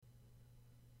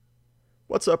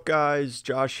What's up, guys?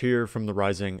 Josh here from the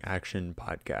Rising Action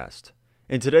Podcast.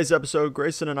 In today's episode,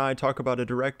 Grayson and I talk about a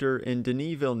director in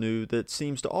Denis Villeneuve that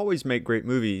seems to always make great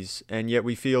movies, and yet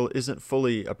we feel isn't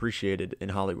fully appreciated in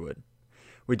Hollywood.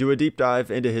 We do a deep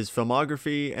dive into his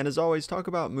filmography, and as always, talk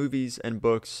about movies and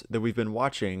books that we've been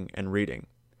watching and reading.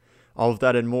 All of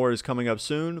that and more is coming up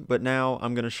soon, but now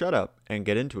I'm going to shut up and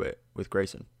get into it with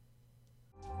Grayson.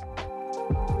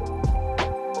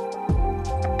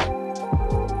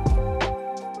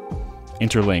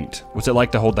 Interlinked. What's it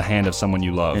like to hold the hand of someone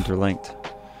you love? Interlinked.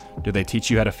 Do they teach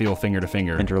you how to feel finger to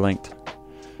finger? Interlinked.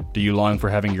 Do you long for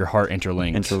having your heart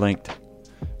interlinked? Interlinked.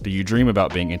 Do you dream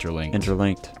about being interlinked?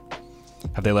 Interlinked.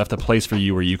 Have they left a place for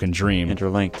you where you can dream?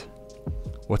 Interlinked.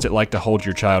 What's it like to hold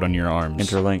your child on your arms?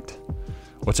 Interlinked.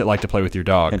 What's it like to play with your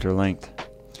dog? Interlinked.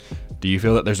 Do you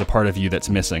feel that there's a part of you that's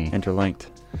missing?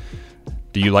 Interlinked.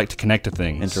 Do you like to connect to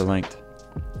things? Interlinked.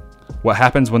 What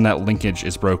happens when that linkage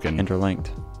is broken?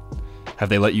 Interlinked. Have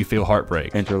they let you feel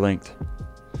heartbreak? Interlinked.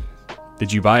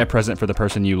 Did you buy a present for the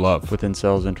person you love? Within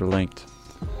cells interlinked.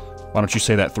 Why don't you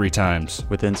say that 3 times?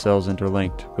 Within cells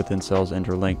interlinked. Within cells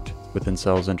interlinked. Within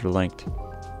cells interlinked.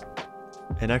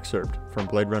 An excerpt from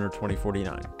Blade Runner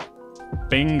 2049.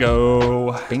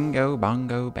 Bingo! Bingo,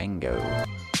 bongo, bango.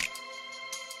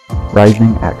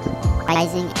 Rising Action.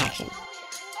 Rising Action.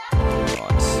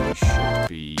 Right, should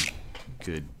be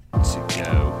good to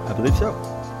go. I believe so.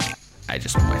 I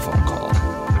just want my phone called.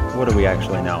 What do we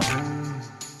actually know?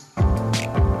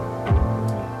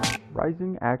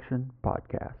 Rising Action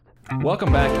Podcast.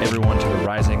 Welcome back, everyone, to the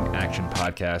Rising Action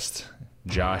Podcast.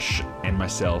 Josh and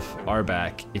myself are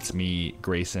back. It's me,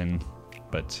 Grayson.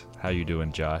 But how you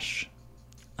doing, Josh?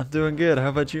 I'm doing good. How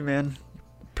about you, man?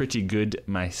 Pretty good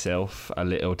myself. A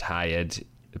little tired,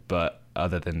 but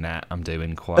other than that, I'm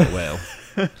doing quite well.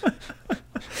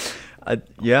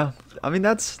 Yeah. I mean,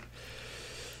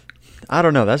 I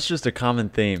don't know. That's just a common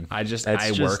theme. I just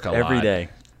work a every lot. day.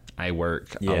 I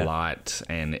work Yeah. a lot,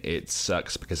 and it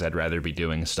sucks because I'd rather be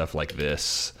doing stuff like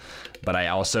this. But I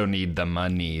also need the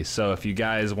money. So if you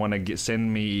guys want to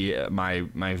send me, my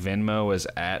Venmo is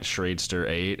at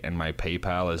Schradester8, and my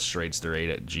PayPal is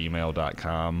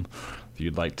Schradester8@gmail.com. If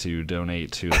you'd like to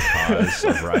donate to the cause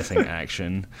of Rising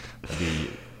Action, that'd be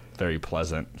very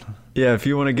pleasant. Yeah, if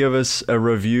you want to give us a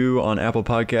review on Apple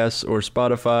Podcasts or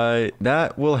Spotify,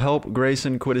 that will help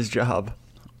Grayson quit his job.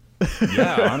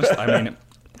 Yeah, honestly, I mean,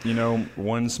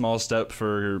 one small step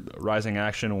for Rising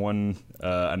Action, one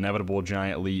inevitable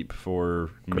giant leap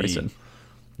for Grayson.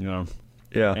 me.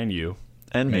 Yeah. And you.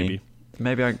 And maybe. me.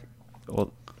 Maybe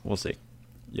we'll see.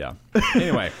 Yeah.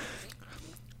 Anyway.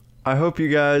 I hope you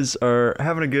guys are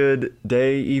having a good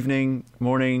day, evening,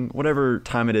 morning, whatever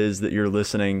time it is that you're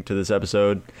listening to this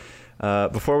episode.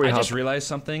 Before we I hop... just realized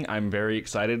something. I'm very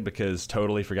excited because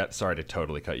totally forgot. Sorry to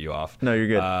totally cut you off. No, you're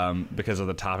good. Because of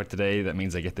the topic today, that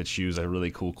means I get to choose a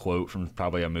really cool quote from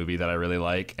probably a movie that I really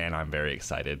like, and I'm very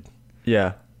excited.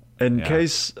 Yeah. In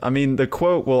case, I mean, the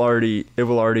quote will already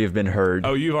have been heard.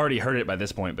 Oh, you've already heard it by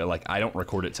this point, but I don't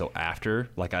record it till after.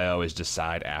 I always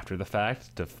decide after the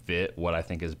fact to fit what I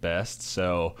think is best.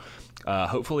 So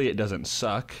hopefully it doesn't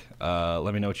suck.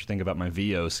 Let me know what you think about my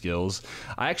VO skills.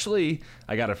 I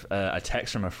got a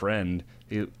text from a friend.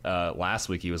 Last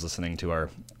week he was listening to our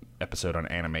episode on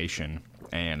animation,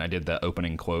 and I did the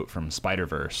opening quote from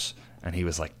Spider-Verse. And he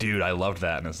was like, dude, I loved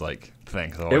that. And I was like,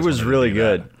 thanks. It was really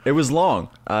good. It was long.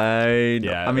 I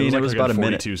mean, it was about a 42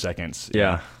 minute. 42 seconds.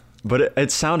 Yeah. But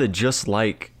it sounded just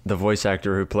like the voice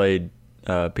actor who played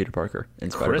Peter Parker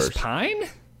in Spider-Verse. Chris Pine?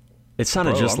 It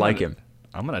sounded just like him.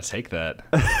 I'm going to take that.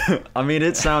 I mean,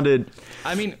 it sounded...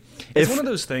 I mean, it's one of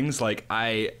those things,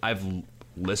 I've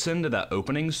listened to that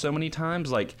opening so many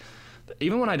times,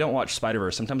 even when I don't watch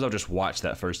Spider-Verse, sometimes I'll just watch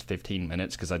that first 15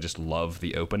 minutes because I just love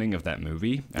the opening of that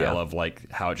movie. And I love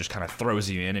how it just kind of throws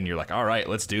you in and you're like, all right,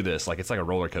 let's do this. It's like a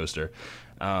roller coaster.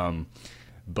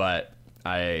 But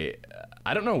I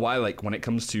don't know why, when it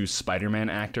comes to Spider-Man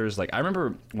actors, I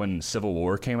remember when Civil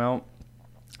War came out,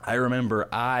 I remember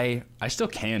I still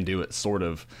can do it, sort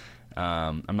of.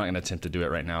 I'm not going to attempt to do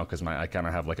it right now because I kind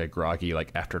of have a groggy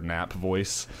after nap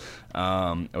voice,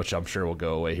 which I'm sure will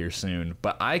go away here soon.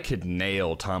 But I could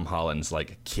nail Tom Holland's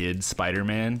kid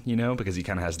Spider-Man, because he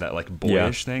kind of has that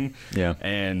boyish thing. Yeah.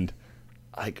 And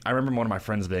I remember one of my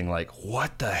friends being like,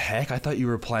 "What the heck? I thought you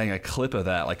were playing a clip of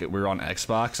that. We were on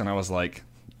Xbox," and I was like,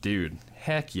 "Dude,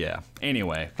 heck yeah."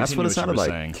 Anyway, that's what it sounded like.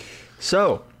 Saying.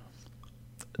 So,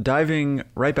 diving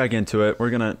right back into it, we're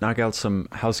going to knock out some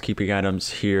housekeeping items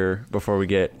here before we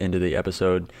get into the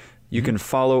episode. You can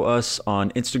follow us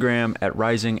on Instagram at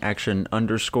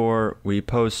risingaction_. We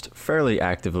post fairly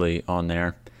actively on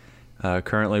there.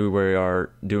 Currently, we are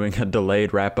doing a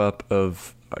delayed wrap-up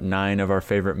of 9 of our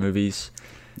favorite movies.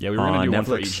 Yeah, we were going to do Netflix. one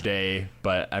for each day,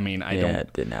 but I mean,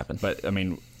 it didn't happen. But I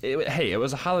mean, it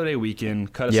was a holiday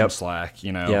weekend. Cut us some slack,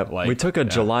 you know. Yep. Like, we took a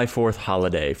July 4th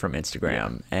holiday from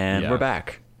Instagram, and we're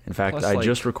back. In fact, Plus, I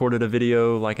just recorded a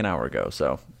video like an hour ago,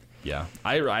 so... Yeah,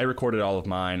 I recorded all of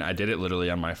mine. I did it literally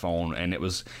on my phone, and it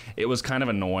was kind of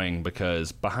annoying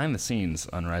because behind the scenes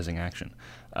on Rising Action,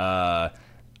 I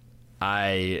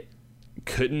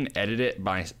couldn't edit it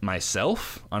by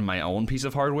myself on my own piece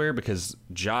of hardware because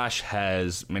Josh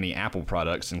has many Apple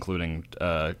products, including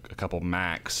a couple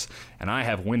Macs, and I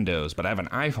have Windows, but I have an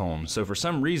iPhone. So for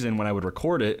some reason, when I would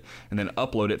record it and then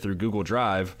upload it through Google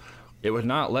Drive, it would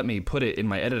not let me put it in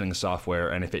my editing software,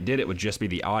 and if it did, it would just be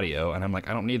the audio, and I'm like,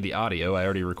 I don't need the audio. I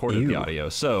already recorded the audio.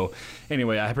 So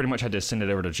anyway, I pretty much had to send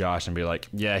it over to Josh and be like,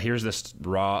 yeah, here's this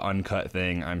raw, uncut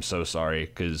thing. I'm so sorry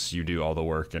because you do all the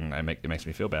work, and it makes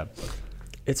me feel bad.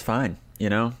 It's fine,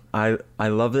 you know? I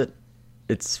love it.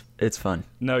 It's fun.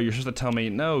 No, you're supposed to tell me,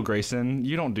 no,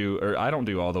 Grayson, I don't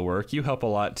do all the work. You help a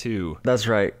lot, too. That's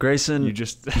right. Grayson,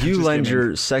 you lend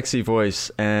your sexy voice,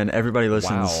 and everybody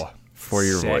listens for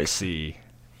your voice.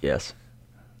 Yes.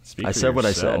 I said what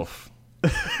I said.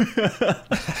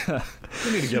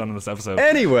 We need to get on this episode.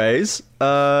 Anyways,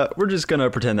 we're just going to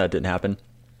pretend that didn't happen.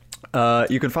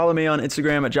 You can follow me on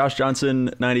Instagram at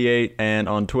JoshJohnson98 and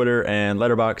on Twitter and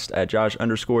Letterboxd at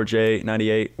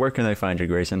Josh_J98. Where can they find you,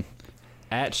 Grayson?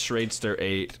 At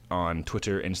Schradester8 on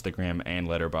Twitter, Instagram, and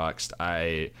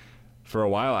Letterboxd. For a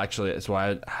while, actually, that's why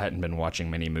I hadn't been watching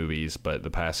many movies, but the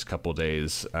past couple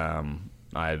days,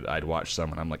 I'd watch some,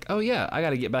 and I'm like, oh yeah, I got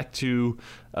to get back to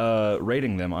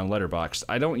rating them on Letterboxd.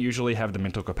 I don't usually have the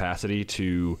mental capacity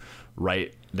to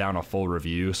write down a full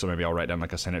review, so maybe I'll write down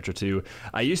like a sentence or two.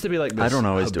 I used to be like this I don't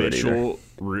always habitual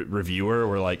reviewer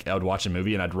where like I would watch a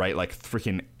movie and I'd write like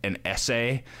freaking an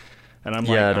essay. And I'm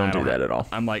I don't do that at all.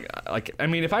 I'm like I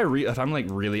mean, if I'm like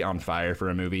really on fire for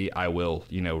a movie, I will,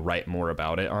 write more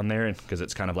about it on there because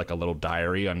it's kind of like a little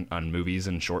diary on movies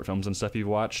and short films and stuff you've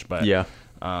watched. But right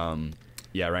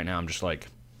now I'm just like,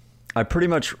 I pretty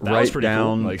much write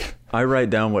down. Cool. I write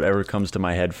down whatever comes to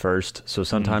my head first. So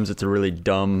sometimes it's a really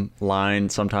dumb line.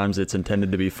 Sometimes it's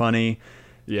intended to be funny.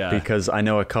 Yeah. Because I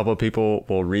know a couple of people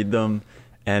will read them,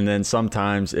 and then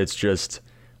sometimes it's just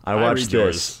I watched this.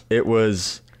 Yours. It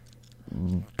was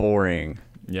boring.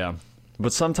 Yeah.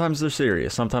 But sometimes they're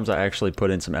serious. Sometimes I actually put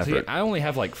in some effort. See, I only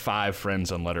have like 5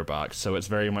 friends on Letterboxd, so it's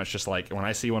very much just like when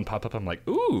I see one pop up, I'm like,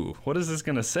 ooh, what is this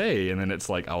gonna say? And then it's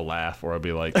like I'll laugh or I'll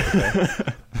be like, okay.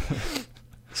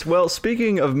 Well,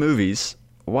 speaking of movies,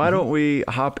 why don't we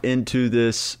hop into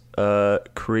this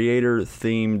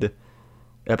creator-themed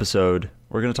episode?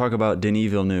 We're going to talk about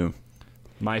Denis Villeneuve.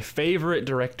 My favorite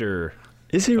director.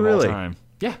 Is he really? All time.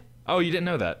 Yeah. Oh, you didn't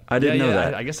know that? I didn't know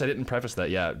that. I guess I didn't preface that.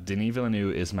 Yeah, Denis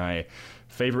Villeneuve is my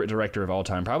favorite director of all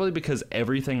time, probably because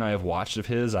everything I have watched of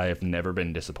his, I have never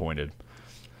been disappointed.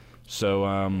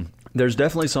 So, there's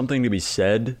definitely something to be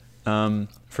said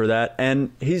for that,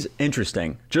 and he's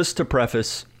interesting. Just to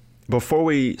preface, before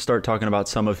we start talking about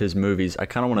some of his movies, I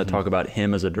kind of want to talk about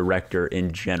him as a director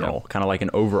in general, kind of like an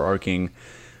overarching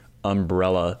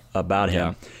umbrella about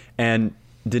him. And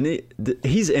Denis,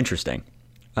 he's interesting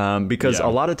because a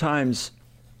lot of times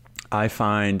I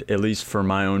find, at least for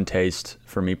my own taste,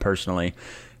 for me personally,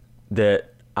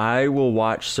 that I will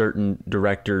watch certain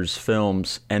directors'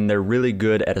 films and they're really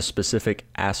good at a specific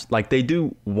like they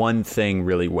do one thing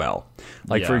really well.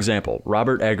 Like for example,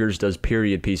 Robert Eggers does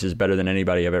period pieces better than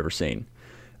anybody I've ever seen.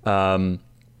 Who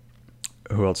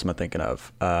else am I thinking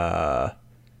of?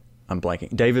 I'm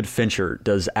blanking. David Fincher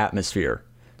does atmosphere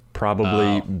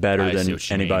probably better than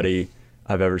anybody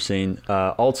I've ever seen.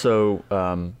 Also,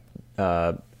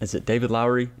 is it David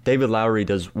Lowery? David Lowery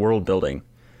does world building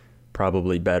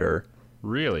probably better.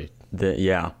 Really?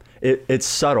 It's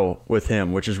subtle with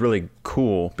him, which is really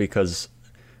cool because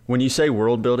when you say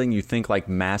world building, you think like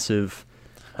massive.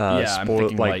 I'm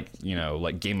thinking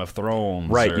like Game of Thrones,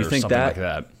 right? Or you think something that, like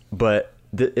that. But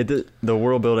the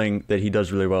world building that he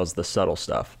does really well is the subtle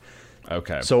stuff.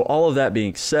 Okay. So all of that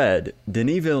being said,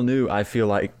 Denis Villeneuve, I feel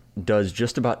like, does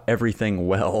just about everything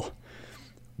well,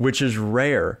 which is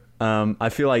rare. I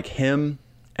feel like him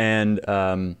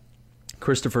and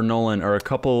Christopher Nolan are a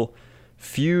couple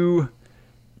few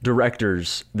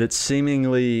directors that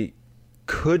seemingly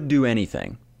could do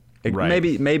anything.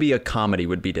 Right. Maybe a comedy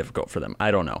would be difficult for them. I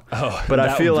don't know. But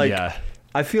I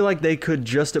feel like they could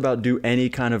just about do any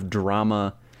kind of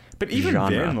drama. But even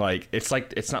genre. then,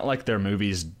 it's not like their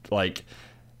movies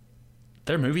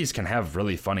can have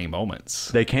really funny moments.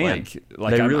 They can.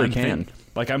 They really can.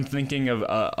 Like I'm thinking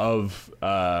of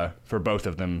for both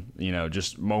of them, you know,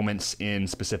 just moments in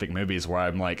specific movies where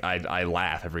I'm like, I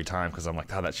laugh every time because I'm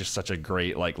like, oh, that's just such a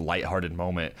great, like, lighthearted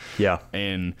moment. Yeah.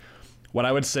 And what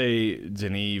I would say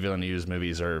Denis Villeneuve's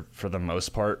movies are, for the most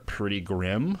part, pretty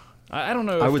grim. I don't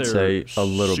know if I would they're say a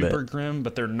little bit super grim,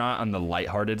 but they're not on the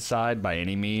lighthearted side by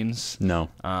any means. No.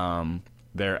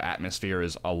 Their atmosphere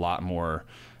is a lot more...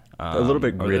 a little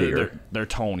bit grittier. Their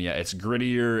tone, yeah. It's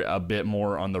grittier, a bit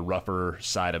more on the rougher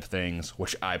side of things,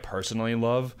 which I personally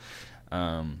love.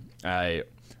 As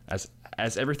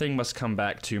everything must come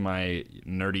back to my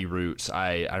nerdy roots,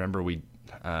 I remember we...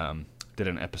 did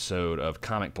an episode of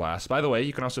Comic Blast. By the way,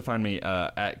 you can also find me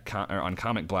on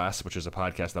Comic Blast, which is a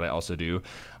podcast that I also do.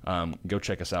 Go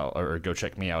check us out, or go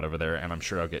check me out over there, and I'm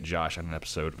sure I'll get Josh on an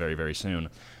episode very, very soon.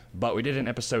 But we did an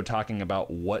episode talking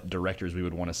about what directors we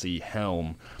would want to see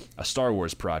helm a Star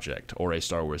Wars project or a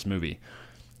Star Wars movie.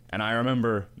 And I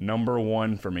remember number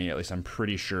one for me, at least I'm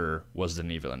pretty sure, was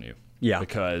Denis Villeneuve. Yeah.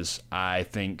 Because I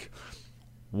think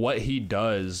what he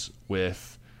does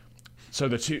with... So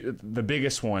the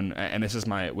biggest one, and this is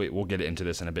we'll get into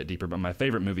this in a bit deeper, but my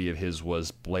favorite movie of his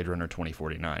was Blade Runner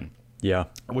 2049. Yeah.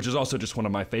 Which is also just one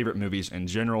of my favorite movies in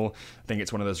general. I think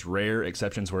it's one of those rare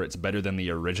exceptions where it's better than the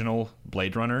original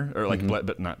Blade Runner, or like,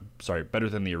 better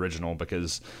than the original,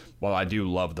 because while I do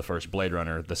love the first Blade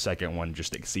Runner, the second one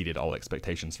just exceeded all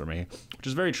expectations for me, which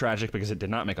is very tragic because it did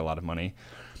not make a lot of money.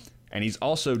 And he's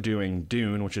also doing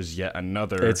Dune, which is yet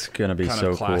another It's gonna be kind so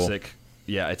of classic. cool.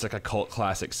 Yeah, it's like a cult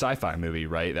classic sci-fi movie,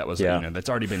 right? That was, that's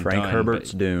already been Frank done.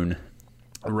 Herbert's Dune.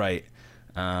 Right.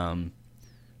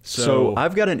 So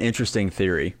I've got an interesting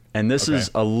theory, and this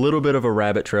is a little bit of a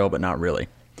rabbit trail, but not really.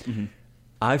 Mm-hmm.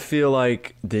 I feel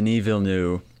like Denis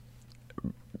Villeneuve,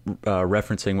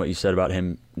 referencing what you said about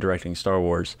him directing Star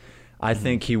Wars, I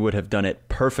think he would have done it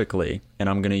perfectly, and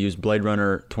I'm going to use Blade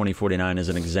Runner 2049 as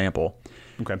an example.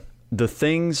 Okay. The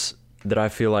things that I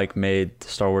feel like made the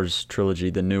Star Wars trilogy,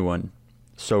 the new one,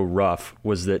 so rough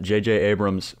was that J.J.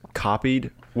 Abrams copied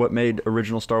what made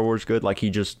original Star Wars good. Like, he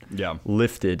just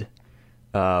lifted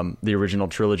the original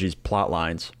trilogy's plot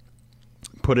lines,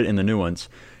 put it in the new ones.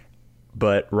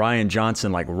 But Rian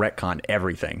Johnson, like, retconned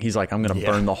everything. He's like, I'm going to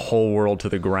burn the whole world to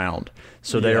the ground.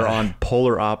 So they are on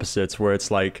polar opposites, where it's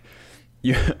like,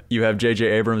 you have J.J.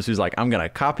 Abrams, who's like, I'm going to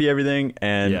copy everything.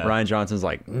 And Rian Johnson's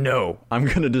like, no, I'm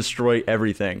going to destroy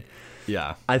everything.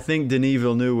 Yeah. I think Denis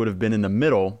Villeneuve would have been in the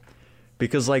middle,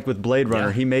 because, like, with Blade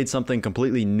Runner, he made something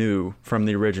completely new from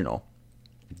the original.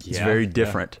 It's very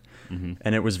different. Yeah. Mm-hmm.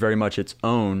 And it was very much its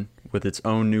own, with its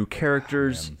own new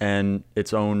characters and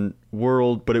its own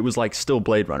world, but it was, like, still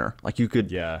Blade Runner. Like, you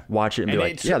could watch it and be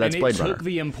like, that's Blade Runner. It took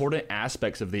the important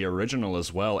aspects of the original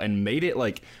as well and made it,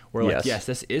 like, we're like, yes,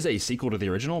 this is a sequel to the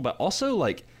original, but also,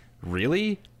 like,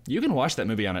 really? You can watch that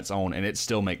movie on its own and it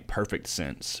still make perfect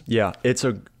sense. Yeah,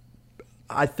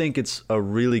 I think it's a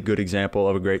really good example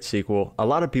of a great sequel. A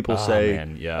lot of people say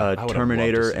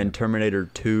Terminator and Terminator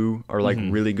 2 are like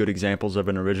really good examples of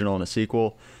an original and a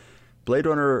sequel. Blade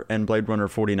Runner and Blade Runner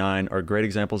 49 are great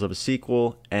examples of a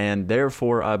sequel, and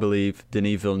therefore I believe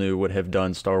Denis Villeneuve would have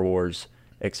done Star Wars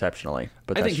exceptionally.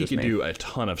 But I think he could do a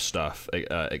ton of stuff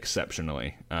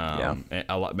exceptionally. And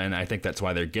I think that's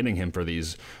why they're getting him for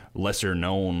these lesser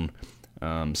known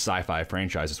sci-fi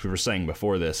franchises. We were saying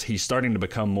before this, he's starting to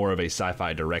become more of a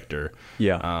sci-fi director.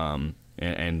 And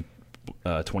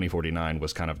 2049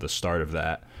 was kind of the start of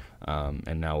that.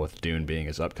 And now with Dune being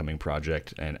his upcoming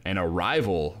project, and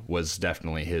Arrival was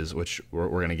definitely his, which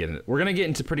we're gonna get into. We're gonna get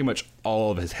into pretty much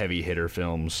all of his heavy hitter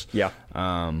films.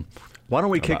 Why don't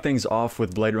we kick things off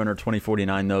with Blade Runner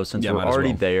 2049 though, since we're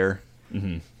already there.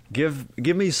 Mm-hmm.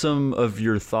 Give me some of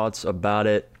your thoughts about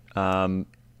it.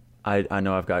 I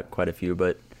know I've got quite a few,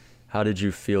 but how did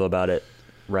you feel about it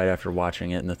right after watching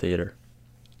it in the theater?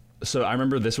 So I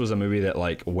remember this was a movie that,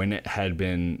 like, when it had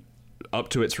been up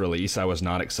to its release, I was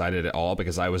not excited at all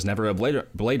because I was never a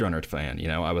Blade Runner fan. You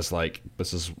know, I was like,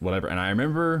 this is whatever. And I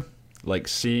remember, like,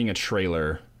 seeing a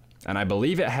trailer, and I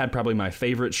believe it had probably my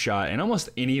favorite shot in almost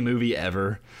any movie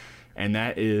ever, and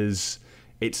that is...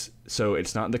 It's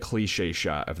not the cliche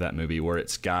shot of that movie where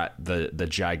it's got the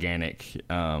gigantic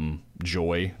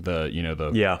joy,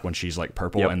 when she's like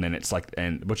purple, and then it's like,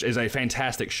 which is a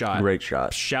fantastic shot. Great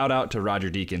shot. Shout out to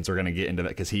Roger Deakins. We're gonna get into that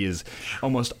because he is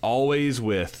almost always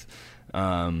with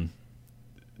Denis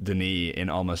in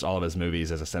almost all of his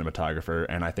movies as a cinematographer,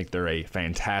 and I think they're a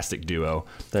fantastic duo.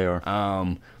 They are.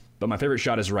 But my favorite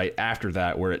shot is right after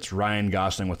that, where it's Ryan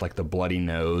Gosling with like the bloody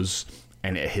nose.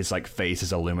 And his like face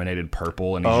is illuminated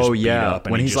purple, and he's just beat up.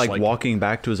 And when he's like walking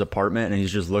back to his apartment, and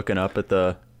he's just looking up at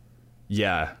the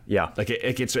Yeah. Yeah. Like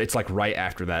it's like right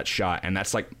after that shot. And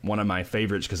that's like one of my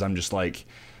favorites because I'm just like,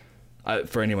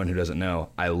 for anyone who doesn't know,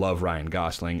 I love Ryan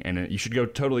Gosling. And you should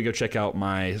totally go check out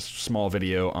my small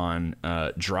video on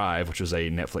Drive, which was a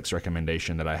Netflix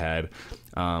recommendation that I had.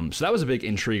 So that was a big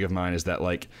intrigue of mine, is that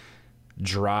like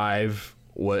Drive,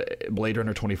 what Blade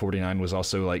Runner 2049 was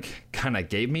also like kind of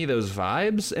gave me those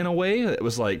vibes in a way. It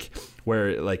was like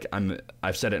where like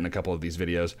I've said it in a couple of these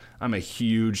videos, I'm a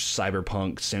huge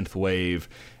cyberpunk synthwave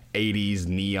 80s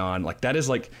neon, like that is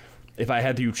like, if I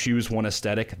had to choose one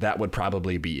aesthetic, that would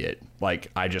probably be it. Like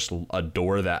I just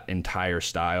adore that entire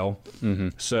style.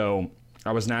 So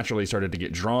I was naturally started to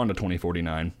get drawn to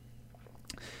 2049,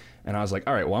 and I was like,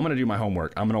 all right, well, I'm gonna do my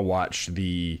homework. I'm gonna watch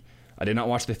I did not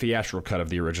watch the theatrical cut of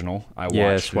the original. I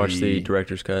watched the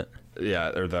director's cut. Yeah,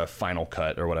 or the final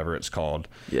cut, or whatever it's called.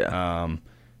 Yeah.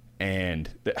 And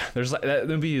there's like, that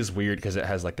movie is weird because it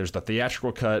has like, there's the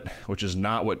theatrical cut, which is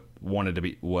not what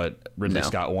Ridley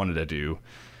Scott wanted to do.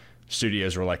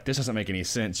 Studios were like, this doesn't make any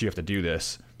sense. You have to do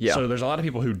this. Yeah. So there's a lot of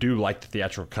people who do like the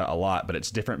theatrical cut a lot, but it's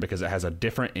different because it has a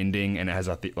different ending and it has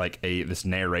this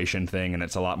narration thing, and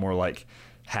it's a lot more like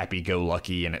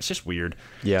happy-go-lucky, and it's just weird.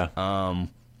 Yeah.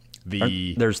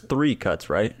 There's 3 cuts,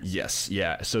 right? Yes,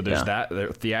 yeah. So there's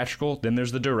the theatrical, then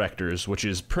there's the director's, which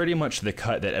is pretty much the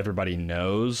cut that everybody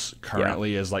knows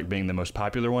currently as like being the most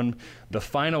popular one. The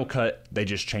final cut, they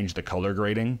just changed the color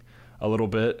grading a little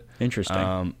bit.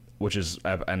 Interesting. Which is,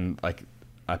 and like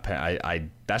I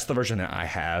that's the version that I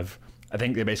have. I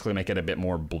think they basically make it a bit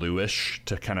more bluish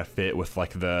to kind of fit with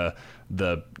like the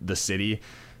city.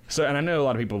 So, and I know a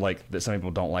lot of people like that. Some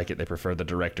people don't like it. They prefer the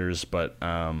director's, but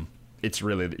it's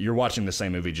really, you're watching the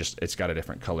same movie, just it's got a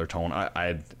different color tone.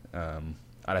 I'd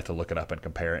have to look it up and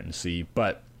compare it and see.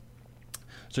 But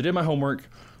so I did my homework,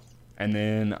 and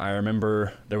then I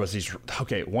remember there was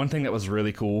one thing that was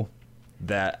really cool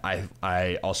that I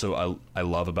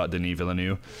love about Denis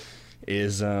Villeneuve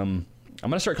is I'm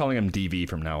gonna start calling him DV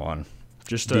from now on,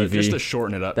 just to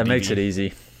shorten it up. That DV. Makes it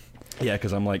easy. Yeah,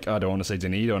 because I'm like, oh, do I want to say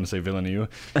Denis? Do I want to say Villeneuve?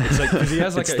 It's like, because he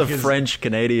has like it's French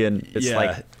Canadian. It's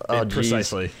like, oh,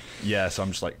 precisely. Yeah, so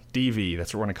I'm just like DV.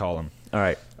 That's what we're gonna call him. All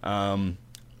right.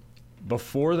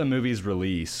 Before the movie's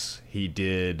release, he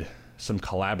did some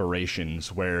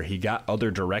collaborations where he got other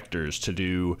directors to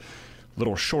do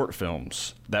little short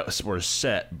films that were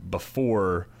set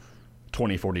before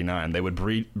 2049. They would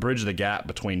bridge the gap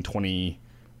between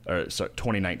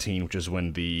 2019, which is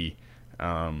when the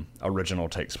original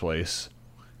takes place,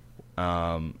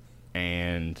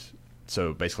 and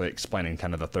so basically explaining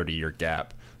kind of the 30-year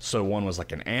gap. So one was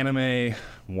like an anime,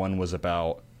 one was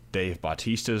about Dave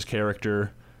Bautista's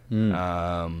character,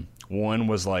 one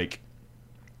was like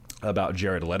about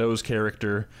Jared Leto's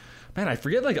character. Man, I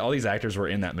forget like all these actors were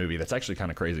in that movie. That's actually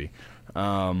kind of crazy.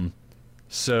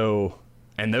 So,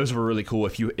 and those were really cool.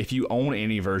 If you own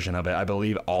any version of it, I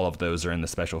believe all of those are in the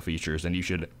special features, and you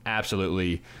should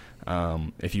absolutely,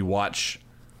 if you watch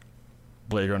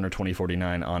Blade Runner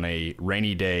 2049 on a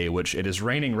rainy day, which it is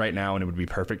raining right now, and it would be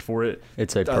perfect for it.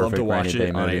 It's a perfect I love to watch rainy it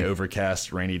day on movie. an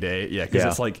overcast rainy day. Yeah, because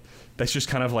it's like that's just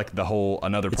kind of like the whole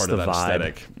another part of that vibe.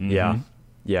 aesthetic.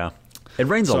 Yeah. It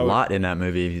rains a lot in that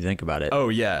movie if you think about it. Oh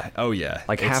yeah.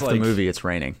 Like half the movie, it's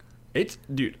raining.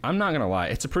 Dude, I'm not gonna lie,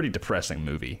 it's a pretty depressing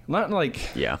movie. Not like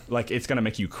like it's gonna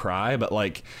make you cry, but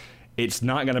like it's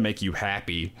not gonna make you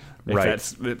happy. Right.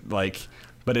 That's like,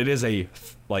 but it is a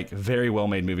like very well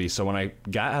made movie. So when I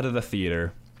got out of the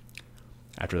theater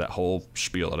after that whole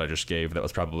spiel that I just gave, that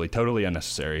was probably totally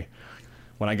unnecessary.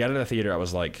 When I got out of the theater, I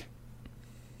was like,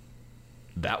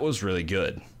 that was really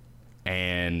good,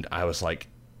 and I was like,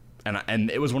 and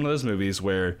it was one of those movies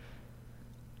where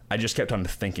I just kept on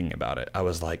thinking about it. I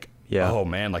was like, oh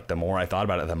man, like the more I thought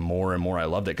about it, the more and more I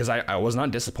loved it. Because I was not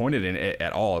disappointed in it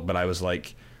at all, but I was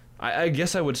like, I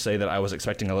guess I would say that I was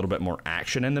expecting a little bit more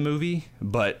action in the movie,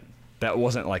 but that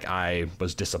wasn't like I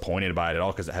was disappointed by it at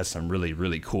all, because it has some really,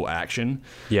 really cool action.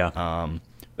 Yeah.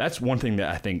 That's one thing that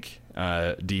I think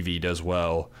DV does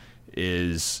well,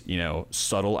 is, you know,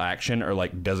 subtle action, or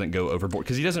like doesn't go overboard,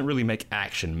 because he doesn't really make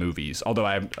action movies,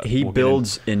 although he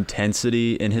builds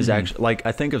intensity in his action. Like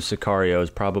I think of Sicario as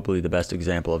probably the best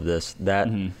example of this, that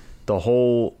the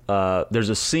whole there's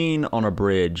a scene on a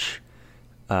bridge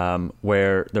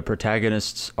where the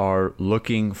protagonists are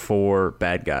looking for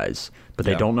bad guys, but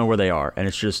they don't know where they are, and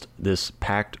it's just this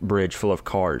packed bridge full of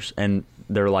cars, and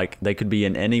they're like, they could be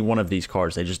in any one of these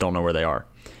cars, they just don't know where they are.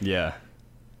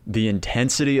 The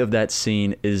intensity of that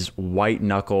scene is white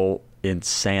knuckle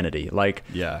insanity. Like,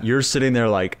 you're sitting there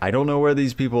like, I don't know where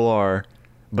these people are,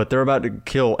 but they're about to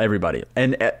kill everybody.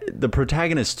 And the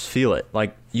protagonists feel it.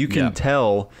 Like, you can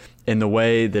tell in the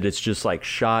way that it's just like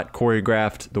shot,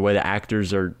 choreographed, the way the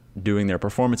actors are doing their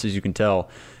performances, you can tell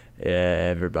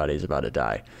everybody's about to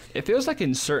die. It feels like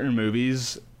in certain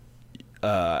movies,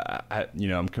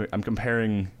 I'm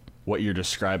comparing what you're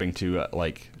describing to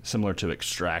like similar to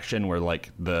Extraction, where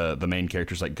like the main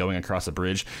character's like going across a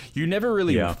bridge. You never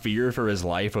really fear for his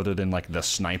life other than like the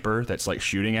sniper that's like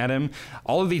shooting at him.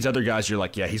 All of these other guys, you're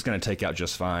like, yeah, he's gonna take out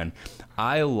just fine.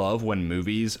 I love when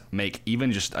movies make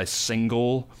even just a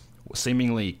single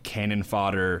seemingly cannon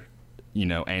fodder,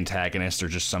 antagonist or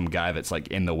just some guy that's like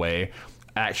in the way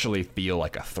actually feel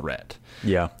like a threat.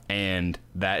 Yeah. And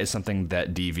that is something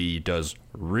that DV does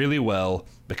really well,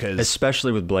 because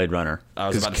especially with Blade Runner. I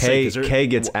was about to say, say, Kay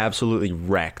gets absolutely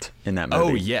wrecked in that movie.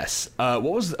 Oh, yes. I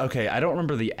don't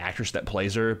remember the actress that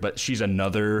plays her, but she's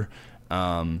another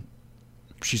android.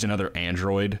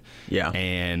 Yeah.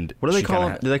 And what do they call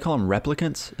them? Do they call them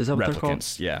replicants? Is that what they're called?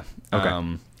 Replicants, yeah.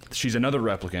 Okay. She's another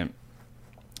replicant,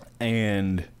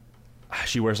 and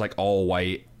she wears like all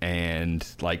white and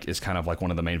like is kind of like one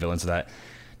of the main villains of that.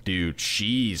 Dude,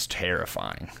 she's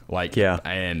terrifying. Like, yeah.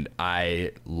 And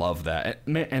I love that.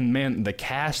 And man, the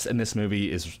cast in this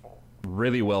movie is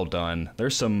really well done.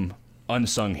 There's some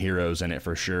unsung heroes in it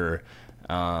for sure.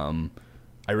 I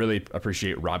really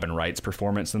appreciate Robin Wright's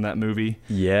performance in that movie.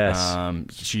 Yes.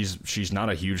 She's not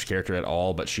a huge character at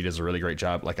all, but she does a really great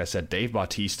job. Like I said, Dave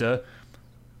Bautista.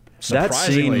 That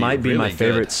scene might be really my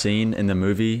favorite good. scene in the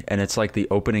movie, and it's like the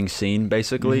opening scene,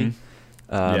 basically,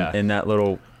 in that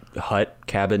little hut,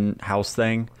 cabin, house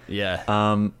thing. Yeah.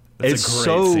 It's a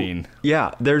great scene.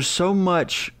 Yeah, there's so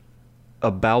much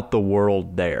about the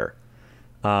world there.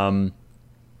 DV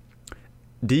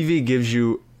gives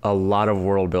you a lot of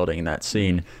world building in that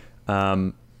scene,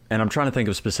 and I'm trying to think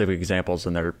of specific examples,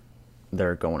 and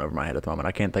they're going over my head at the moment.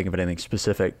 I can't think of anything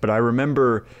specific, but I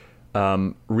remember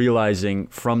realizing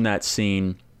from that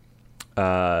scene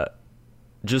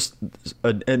just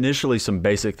initially some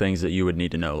basic things that you would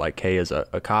need to know, like Kay is a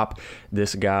cop.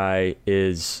 This guy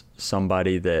is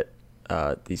somebody that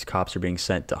these cops are being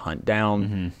sent to hunt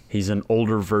down. He's an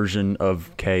older version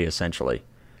of Kay, essentially.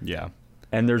 Yeah.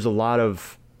 And there's a lot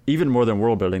of, even more than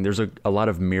world building, there's a lot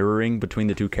of mirroring between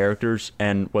the two characters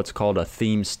and what's called a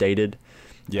theme stated.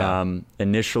 Yeah.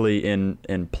 Initially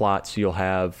in plots, you'll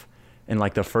have, in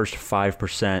like the first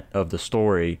 5% of the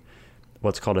story,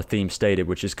 what's called a theme stated,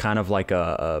 which is kind of like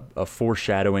a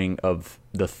foreshadowing of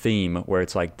the theme, where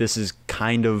it's like, this is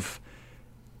kind of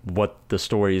what the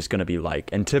story is going to be like.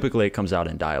 And typically it comes out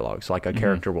in dialogue. So like a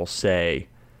character will say,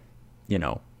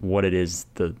 what it is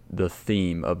the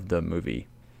theme of the movie,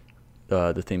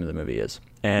 the theme of the movie is.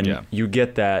 And you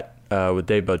get that with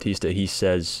Dave Bautista. He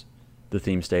says the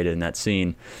theme stated in that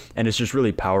scene, and it's just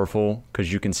really powerful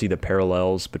because you can see the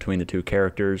parallels between the two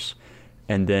characters.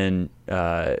 And then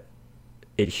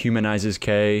it humanizes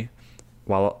Kay,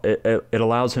 while it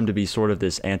allows him to be sort of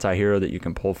this anti-hero that you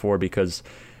can pull for, because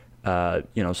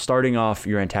starting off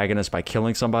your antagonist by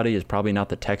killing somebody is probably not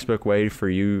the textbook way for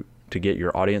you to get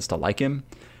your audience to like him,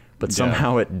 but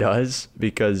somehow it does,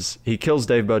 because he kills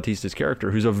Dave Bautista's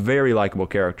character, who's a very likable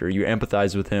character. You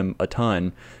empathize with him a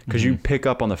ton because you pick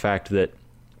up on the fact that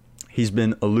he's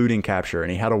been eluding capture,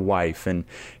 and he had a wife, and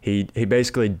he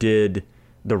basically did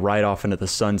the right off into the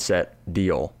sunset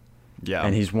deal. Yeah.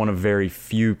 And he's one of very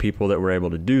few people that were able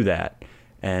to do that.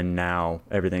 And now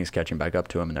everything's catching back up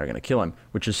to him, and they're going to kill him,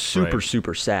 which is super,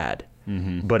 super sad.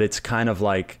 But it's kind of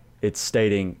like it's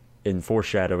stating in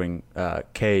foreshadowing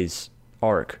Kay's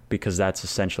arc, because that's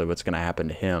essentially what's going to happen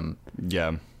to him.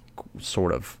 Yeah.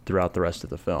 Sort of throughout the rest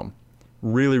of the film.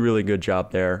 Really, really good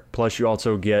job there. Plus you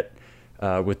also get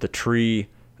with the tree,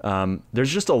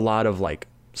 there's just a lot of like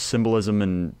symbolism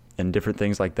and different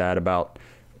things like that about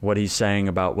what he's saying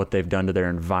about what they've done to their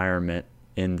environment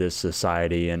in this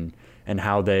society, and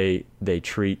how they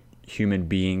treat human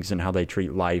beings, and how they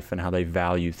treat life, and how they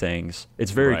value things.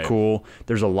 It's very cool.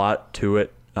 There's a lot to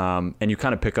it, and you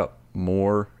kind of pick up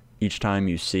more each time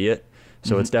you see it.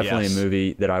 So it's definitely a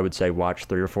movie that I would say watch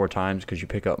 3 or 4 times, because you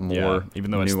pick up more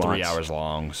even though it's nuance. 3 hours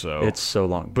long. So it's so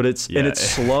long, but it's and it's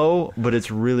slow, but it's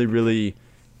really, really,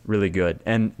 really good.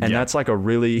 And that's like a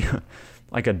really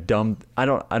like a dumb, I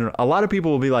don't a lot of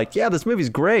people will be like, yeah, this movie's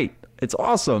great, it's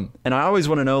awesome, and I always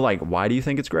want to know, like, why do you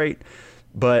think it's great?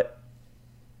 But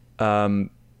I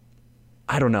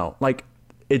don't know, like,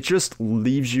 it just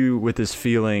leaves you with this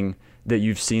feeling that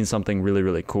you've seen something really,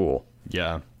 really cool.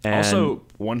 Yeah. And also,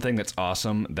 one thing that's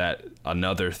awesome,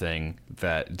 another thing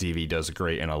that DV does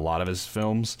great in a lot of his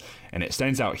films, and it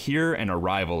stands out here in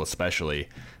Arrival especially,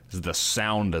 is the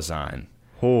sound design.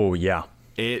 Oh yeah.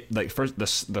 It, like, first the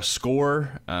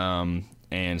score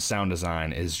and sound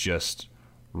design is just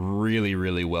really,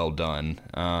 really well done.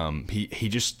 He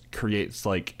just creates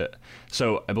like,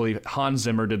 so I believe Hans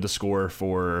Zimmer did the score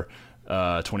for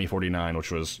 2049,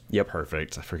 which was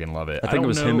perfect. I freaking love it. I think it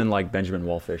was him and like Benjamin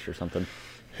Wallfish or something.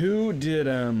 Who did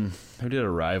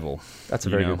Arrival? That's a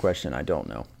very good question. I don't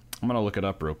know. I'm gonna look it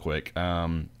up real quick.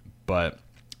 But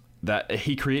that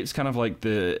he creates kind of like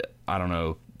this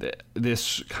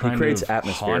kind of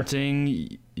atmosphere.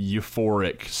 Haunting,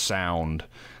 euphoric sound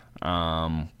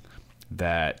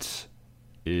that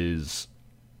is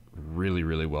really,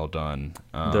 really well done.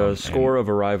 The score of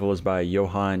Arrival is by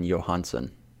Johan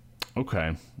Johansson.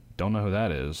 Okay, don't know who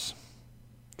that is.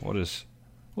 What is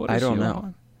I don't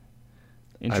know.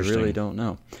 I really don't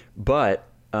know. But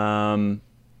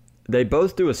they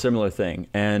both do a similar thing,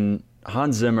 and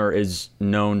Hans Zimmer is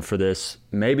known for this,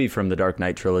 maybe from the Dark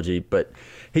Knight trilogy, but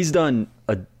he's done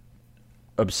a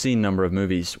obscene number of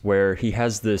movies where he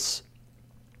has a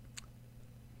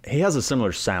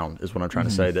similar sound, is what I'm trying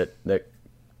to say, that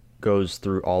goes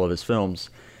through all of his films.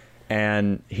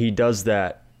 And he does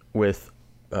that with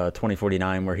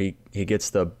 2049, where he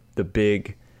gets the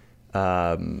big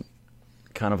kind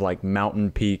of like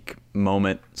mountain peak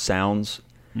moment sounds,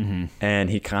 and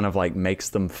he kind of like makes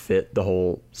them fit the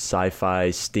whole sci-fi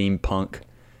steampunk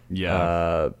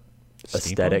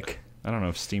aesthetic. I don't know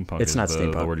if steampunk it's is not the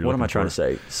steampunk. word you're what am I trying for.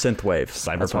 to say? Synthwave.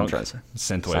 Cyberpunk. That's what I'm trying to say.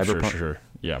 Synthwave, Cyberpunk. sure.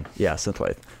 Yeah. Yeah,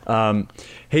 synthwave.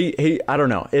 He I don't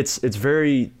know. It's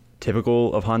very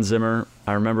typical of Hans Zimmer.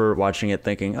 I remember watching it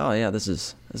thinking, oh yeah, this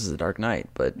is The Dark Knight,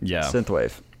 but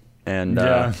synthwave. And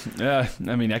yeah.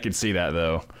 I mean, I could see that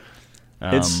though.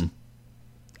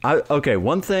 Okay,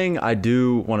 one thing I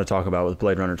do want to talk about with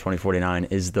Blade Runner 2049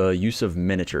 is the use of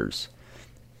miniatures.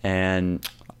 And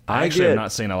I actually have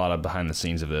not seen a lot of behind the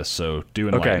scenes of this, so do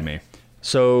enlighten me.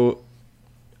 So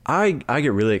I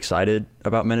get really excited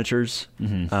about miniatures.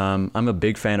 I'm a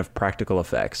big fan of practical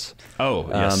effects. Oh,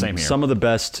 yeah, same here. Some of the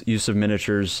best use of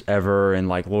miniatures ever in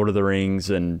like Lord of the Rings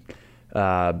and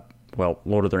Lord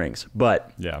of the Rings.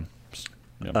 But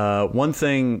one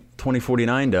thing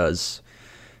 2049 does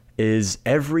is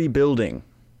every building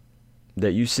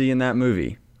that you see in that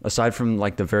movie, aside from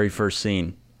like the very first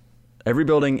scene, every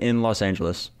building in Los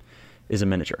Angeles is a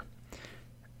miniature,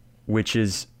 which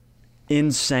is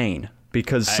insane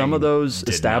because some of those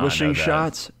establishing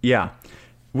shots,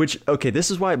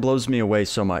 this is why it blows me away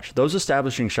so much. Those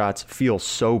establishing shots feel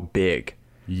so big.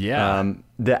 Yeah.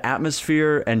 The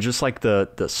atmosphere and just like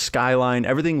the skyline,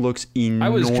 everything looks enormous. I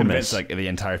was convinced like the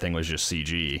entire thing was just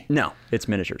CG. No, it's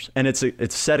miniatures. And it's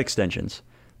set extensions,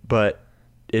 but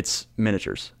it's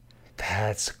miniatures.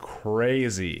 That's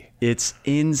crazy. It's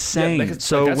insane. Yeah,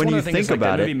 so that's when one you of the things, think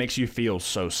about that it, movie makes you feel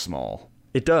so small.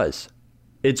 It does.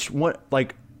 It's what,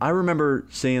 like, I remember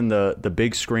seeing the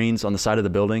big screens on the side of the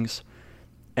buildings,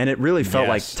 and it really felt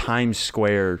like Times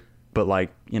Square, but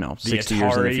like, 60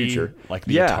 years in the future. Like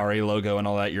the Atari logo and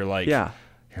all that. You're like,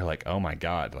 oh my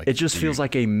God. Like, it just feels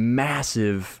like a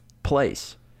massive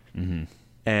place.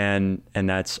 And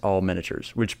that's all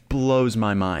miniatures, which blows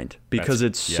my mind because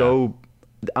it's so,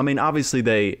 I mean, obviously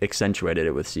they accentuated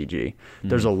it with CG.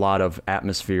 There's a lot of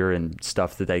atmosphere and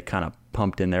stuff that they kind of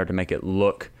pumped in there to make it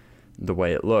look the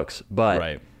way it looks.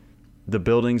 But the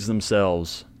buildings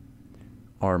themselves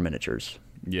are miniatures.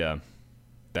 Yeah.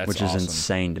 Which is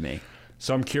insane to me.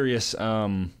 So I'm curious,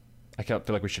 I feel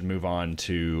like we should move on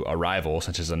to Arrival,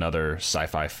 since it's another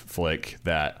sci-fi flick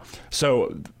that...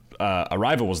 So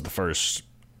Arrival was the first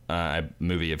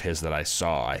movie of his that I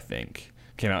saw, I think.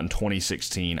 Came out in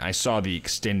 2016. I saw the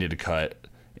extended cut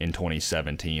in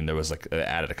 2017. There was like, it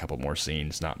added a couple more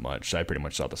scenes, not much. So I pretty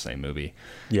much saw the same movie.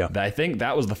 Yeah. I think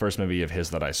that was the first movie of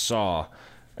his that I saw,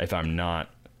 if I'm not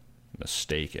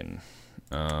mistaken.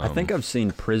 I think I've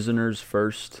seen Prisoners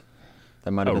first.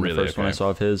 That might have been the first one I saw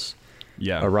of his.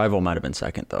 Yeah. Arrival might have been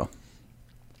second, though.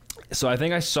 So I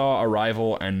think I saw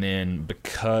Arrival, and then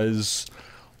because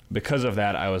of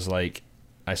that, I was like,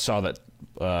 I saw that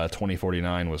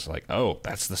 2049 was like, oh,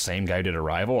 that's the same guy who did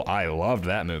Arrival? I loved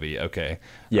that movie. Okay.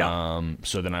 Yeah.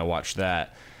 So then I watched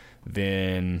that.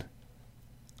 Then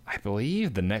I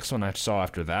believe the next one I saw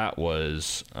after that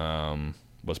was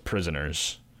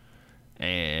Prisoners.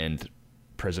 And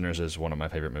Prisoners is one of my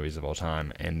favorite movies of all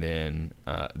time. And then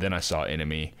I saw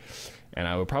Enemy. And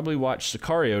I would probably watch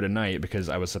Sicario tonight because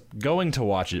I was going to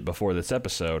watch it before this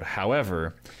episode.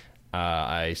 However,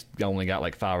 I only got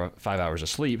like 5 hours of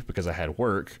sleep because I had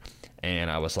work. And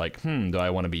I was like, do I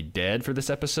want to be dead for this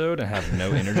episode and have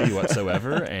no energy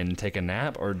whatsoever and take a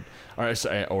nap or watch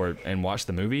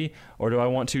the movie? Or do I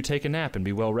want to take a nap and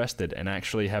be well rested and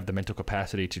actually have the mental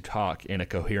capacity to talk in a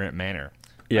coherent manner?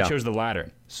 Yeah. I chose the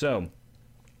latter. So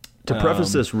To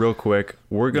preface this real quick,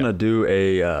 we're going to do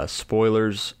a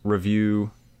spoilers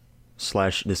review /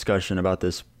 discussion about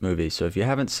this movie. So if you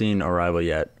haven't seen Arrival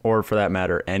yet, or for that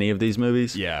matter, any of these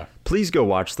movies, please go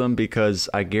watch them, because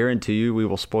I guarantee you we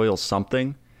will spoil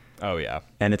something. Oh, yeah.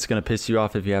 And it's going to piss you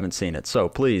off if you haven't seen it. So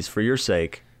please, for your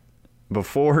sake,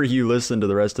 before you listen to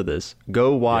the rest of this,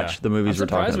 go watch the movies we're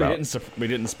talking about. We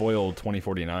didn't spoil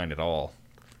 2049 at all.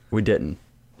 We didn't.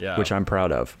 Yeah. Which I'm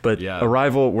proud of. But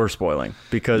Arrival, we're spoiling,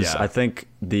 because I think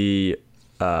the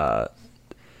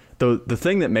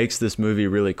thing that makes this movie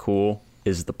really cool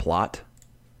is the plot.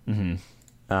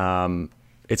 Mm-hmm.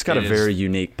 It's got a very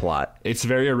unique plot. It's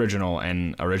very original,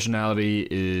 and originality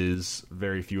is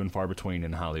very few and far between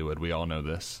in Hollywood. We all know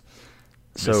this.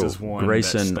 So, this is one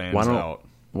Grayson, that stands out.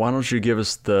 Why don't you give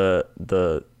us the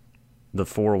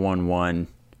 411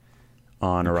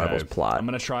 on Arrival's plot? I'm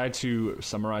going to try to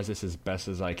summarize this as best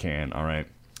as I can, all right?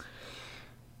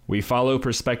 We follow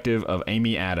perspective of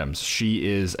Amy Adams. She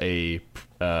is a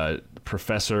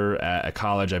professor at a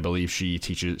college. I believe she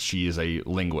is a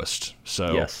linguist.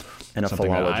 So yes, and a something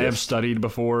philologist. That I have studied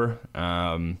before.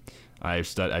 I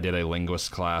did a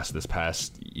linguist class this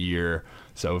past year.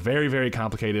 So very, very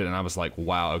complicated. And I was like,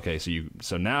 wow, okay.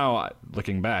 So now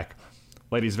looking back,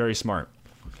 lady's very smart.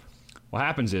 What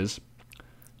happens is,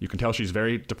 you can tell she's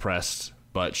very depressed,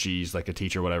 but she's like a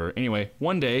teacher, whatever. Anyway,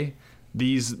 one day,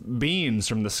 these beings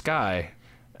from the sky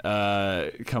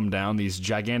come down, these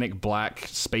gigantic black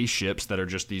spaceships that are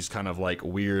just these kind of like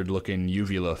weird-looking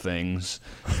uvula things.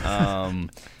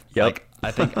 Like,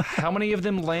 I think, how many of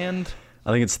them land?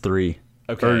 I think it's 3.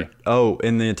 Okay.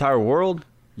 In the entire world?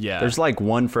 Yeah. There's like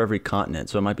 1 for every continent,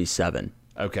 so it might be 7.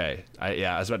 Okay.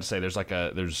 I was about to say, there's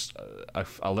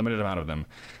a limited amount of them.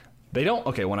 They don't,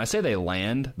 okay, when I say they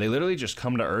land, they literally just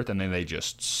come to Earth and then they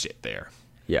just sit there.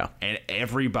 Yeah. And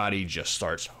everybody just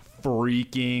starts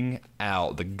freaking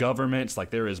out. The governments,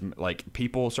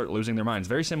 people start losing their minds.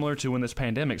 Very similar to when this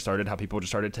pandemic started, how people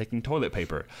just started taking toilet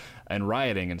paper and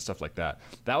rioting and stuff like that.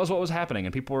 That was what was happening.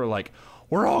 And people were like,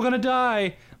 we're all going to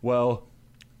die. Well,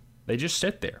 they just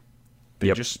sit there.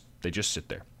 They just sit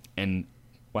there. And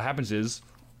what happens is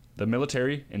the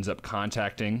military ends up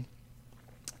contacting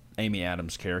Amy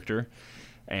Adams' character,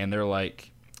 and they're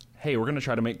like, hey, we're going to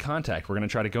try to make contact. We're going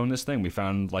to try to go in this thing. We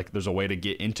found like there's a way to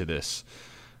get into this.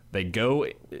 They go,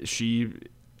 she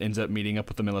ends up meeting up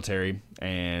with the military,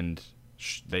 and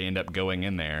they end up going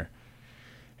in there,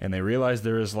 and they realize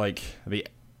there is like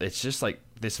it's just like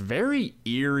this very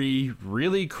eerie,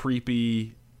 really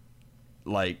creepy,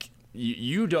 like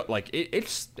you don't like it,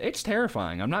 it's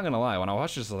terrifying. I'm not gonna lie. When I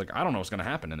watch this, I was like, I don't know what's gonna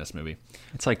happen in this movie.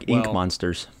 It's like ink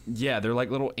monsters. Yeah, they're like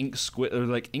little ink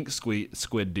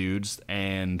squid dudes,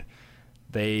 and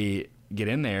they get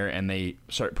in there and they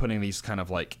start putting these kind of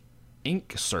like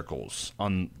ink circles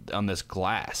on this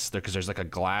glass because there's like a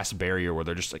glass barrier where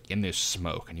they're just like in this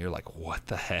smoke, and you're like, what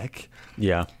the heck?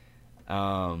 Yeah.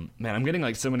 Man, I'm getting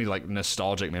like so many like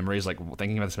nostalgic memories like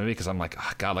thinking about this movie, because I'm like,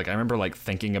 oh, God, like I remember like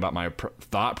thinking about my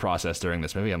thought process during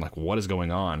this movie. I'm like, what is going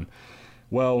on?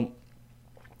 Well,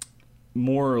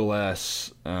 more or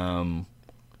less,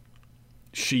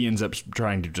 she ends up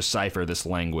trying to decipher this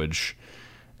language,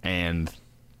 and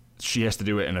she has to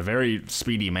do it in a very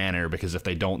speedy manner, because if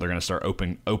they don't, they're going to start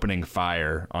opening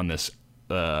fire on this,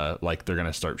 like they're going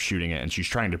to start shooting it, and she's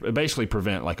trying to basically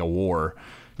prevent like a war.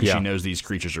 She knows these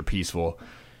creatures are peaceful.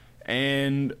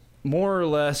 And more or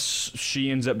less,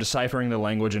 she ends up deciphering the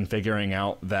language and figuring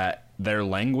out that their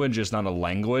language is not a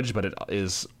language, but it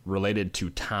is related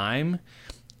to time.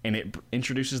 And it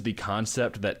introduces the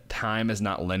concept that time is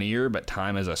not linear, but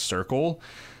time is a circle.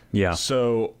 Yeah.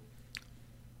 So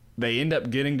they end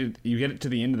up you get it to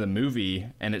the end of the movie,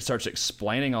 and it starts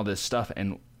explaining all this stuff.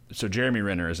 And so Jeremy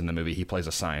Renner is in the movie. He plays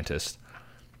a scientist.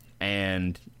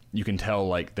 And you can tell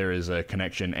like there is a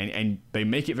connection, and they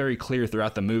make it very clear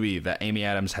throughout the movie that Amy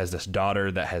Adams has this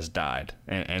daughter that has died,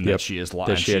 and that she is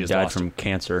that she had died from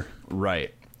cancer.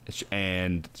 Right,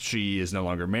 and she is no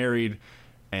longer married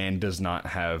and does not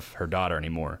have her daughter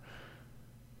anymore.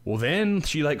 Well, then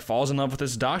she like falls in love with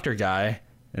this doctor guy,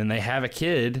 and they have a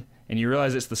kid, and you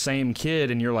realize it's the same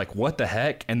kid, and you're like, what the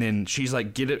heck? And then she's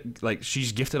like,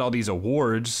 she's gifted all these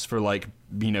awards for like,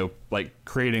 you know, like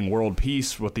creating world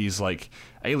peace with these like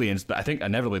aliens. But I think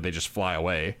inevitably they just fly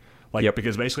away. Like,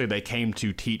 because basically they came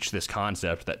to teach this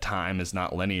concept that time is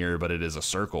not linear, but it is a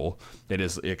circle. It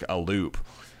is like a loop.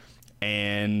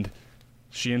 And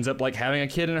she ends up like having a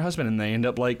kid and her husband, and they end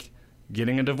up like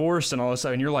getting a divorce and all this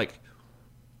stuff. And you're like,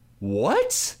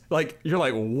 what? Like, you're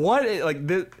like, what?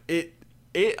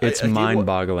 It's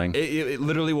mind-boggling. It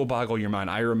literally will boggle your mind.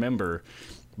 I remember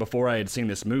before I had seen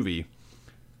this movie,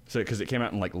 So because it came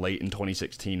out in like late in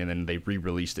 2016, and then they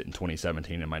re-released it in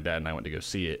 2017, and my dad and I went to go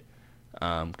see it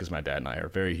because my dad and I are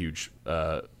very huge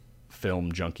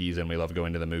film junkies, and we love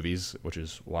going to the movies, which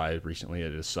is why recently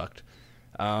it has sucked.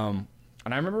 And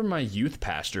I remember my youth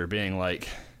pastor being like,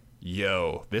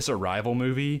 "Yo, this Arrival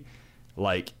movie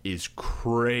like is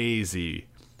crazy,"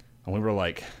 and we were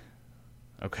like,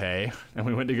 "Okay," and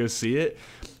we went to go see it.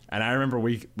 And I remember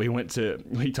we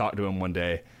talked to him one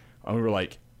day, and we were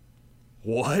like,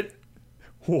 What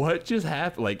just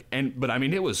happened? Like, but I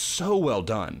mean, it was so well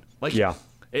done. Like, yeah,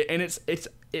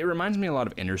 it reminds me a lot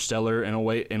of Interstellar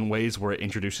in ways where it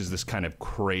introduces this kind of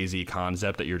crazy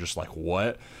concept that you're just like,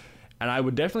 what? And I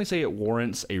would definitely say it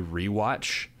warrants a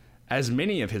rewatch, as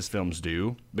many of his films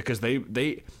do, because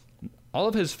they all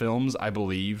of his films, I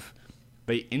believe,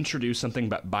 they introduce something,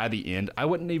 but by the end, I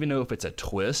wouldn't even know if it's a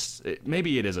twist.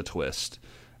 Maybe it is a twist,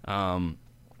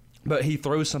 but he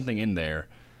throws something in there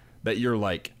that you're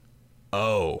like,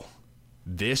 oh,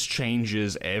 this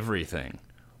changes everything.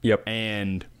 Yep.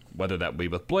 And whether that be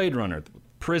with Blade Runner,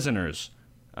 Prisoners,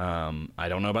 I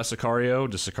don't know about Sicario.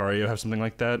 Does Sicario have something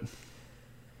like that?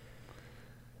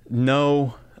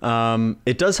 No.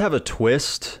 It does have a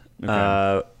twist.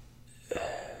 Okay.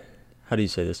 How do you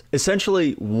say this?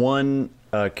 Essentially, one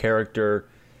character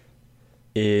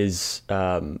is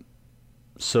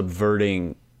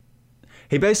subverting.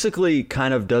 He basically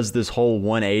kind of does this whole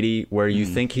 180 where you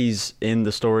think he's in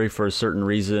the story for a certain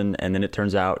reason, and then it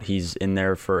turns out he's in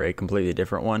there for a completely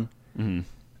different one.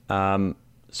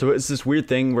 So it's this weird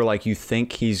thing where like you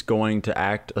think he's going to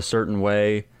act a certain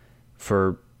way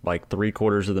for like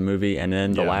 3/4 of the movie, and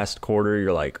then the last quarter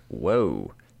you're like,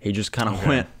 whoa, he just kind of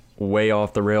went way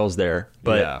off the rails there.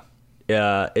 But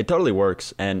it totally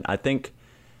works, and I think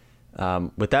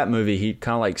with that movie, he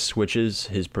kind of like switches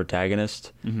his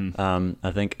protagonist.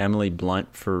 I think Emily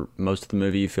Blunt for most of the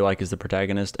movie you feel like is the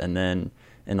protagonist, and then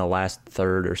in the last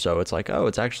third or so, it's like, oh,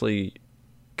 it's actually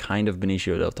kind of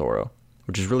Benicio del Toro,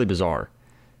 which is really bizarre.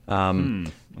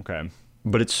 Okay,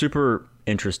 but it's super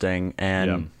interesting,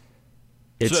 and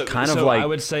it's kind of like, I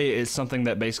would say it's something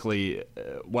that basically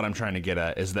what I'm trying to get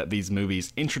at is that these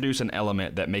movies introduce an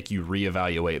element that make you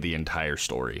reevaluate the entire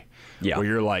story. Yeah, where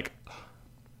you're like,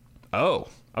 oh,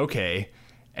 okay.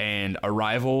 And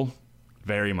Arrival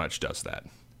very much does that.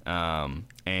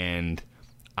 And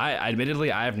I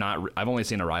admittedly, I've only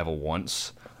seen Arrival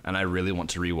once, and I really want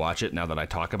to rewatch it now that I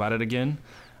talk about it again.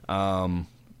 And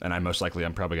I'm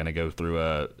probably going to go through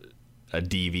a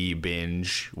DV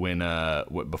binge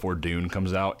before Dune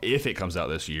comes out, if it comes out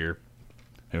this year.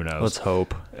 Who knows? Let's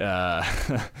hope.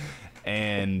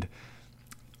 And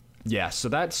yeah, so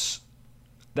that's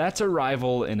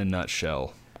Arrival in a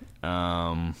nutshell.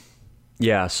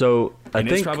 Yeah, so I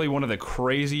think it's probably one of the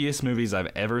craziest movies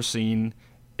I've ever seen.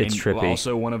 It's trippy.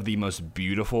 Also one of the most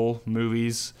beautiful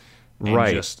movies. And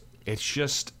right.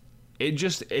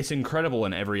 It's incredible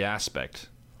in every aspect.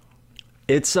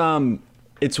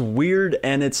 It's weird,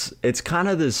 and it's kind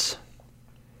of this,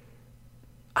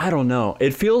 I don't know.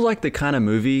 It feels like the kind of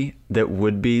movie that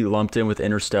would be lumped in with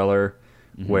Interstellar,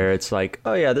 where it's like,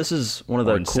 oh yeah, this is one of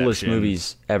the coolest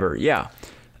movies ever. Yeah.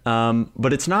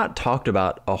 But it's not talked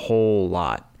about a whole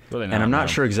lot. Really not, and I'm not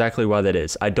sure exactly why that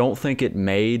is. I don't think it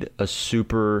made a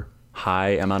super high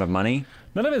amount of money.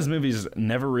 None of his movies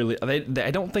never really.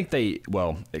 I don't think they.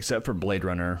 Well, except for Blade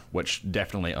Runner, which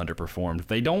definitely underperformed.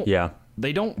 They don't. Yeah.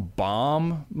 They don't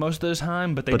bomb most of the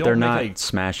time, but they're not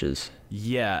smashes.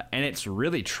 Yeah, and it's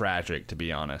really tragic, to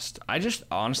be honest. I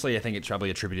think it's probably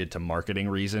attributed to marketing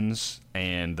reasons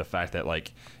and the fact that,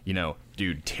 like, you know,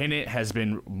 dude, Tenet has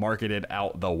been marketed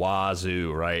out the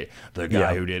wazoo, right? The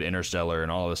guy who did Interstellar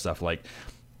and all of this stuff. Like,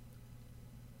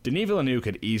 Denis Villeneuve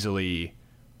could easily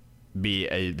be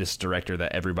this director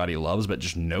that everybody loves, but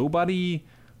just nobody,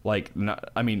 like,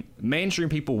 mainstream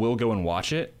people will go and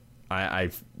watch it.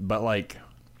 But like,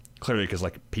 clearly because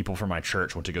like people from my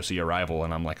church went to go see Arrival,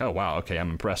 and I'm like, oh wow, okay, I'm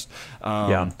impressed.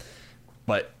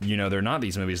 But you know, they're not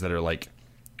these movies that are like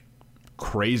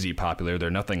crazy popular. They're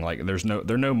nothing like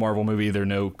they're no Marvel movie. They're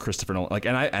no Christopher Nolan. Like,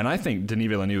 and I think Denis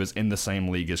Villeneuve is in the same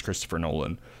league as Christopher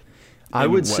Nolan. I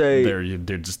would say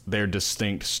their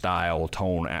distinct style,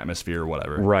 tone, atmosphere,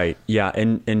 whatever. Right. Yeah.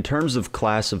 In terms of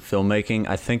class of filmmaking,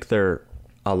 I think they're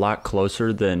a lot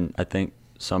closer than I think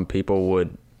some people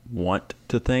would want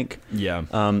to think.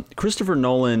 Yeah. Christopher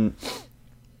Nolan,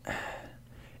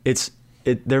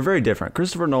 they're very different.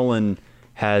 Christopher Nolan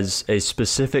has a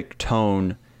specific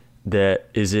tone that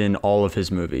is in all of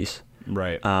his movies.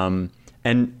 Right.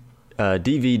 And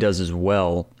DV does as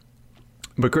well.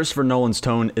 But Christopher Nolan's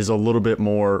tone is a little bit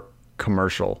more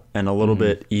commercial and a little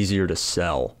bit easier to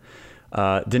sell.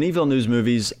 Denis Villeneuve's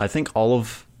movies, I think all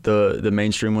of the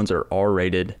mainstream ones are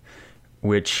R-rated,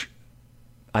 which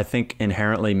I think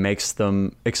inherently makes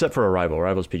them, except for Arrival.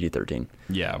 Arrival's PG-13.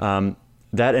 Yeah.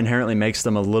 That inherently makes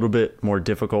them a little bit more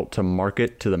difficult to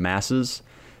market to the masses.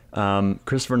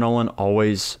 Christopher Nolan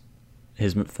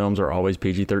his films are always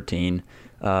PG-13.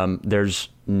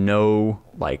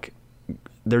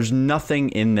 There's nothing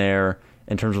in there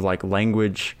in terms of like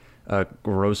language,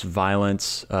 gross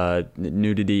violence,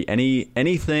 nudity,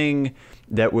 anything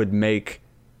that would make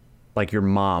like your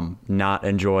mom not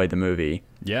enjoy the movie.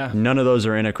 Yeah. None of those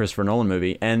are in a Christopher Nolan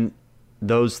movie, and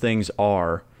those things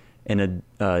are in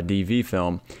a DV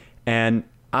film, and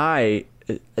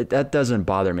that doesn't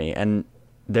bother me, and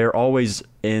they're always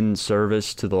in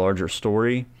service to the larger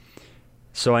story,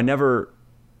 so I never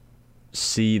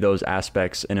see those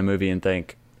aspects in a movie and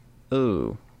think,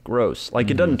 ooh, gross.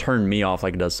 Like, it doesn't turn me off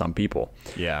like it does some people.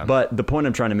 Yeah. But the point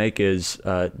I'm trying to make is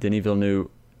Denis Villeneuve,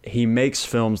 he makes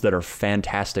films that are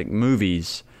fantastic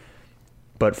movies,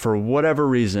 but for whatever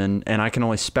reason, and I can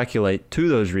only speculate to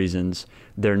those reasons,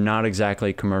 they're not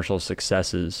exactly commercial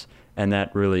successes, and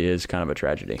that really is kind of a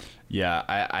tragedy. Yeah,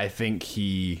 I think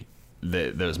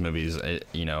those movies,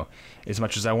 you know, as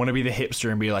much as I want to be the hipster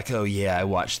and be like, oh yeah, I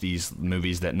watched these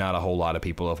movies that not a whole lot of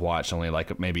people have watched, only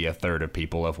like maybe a third of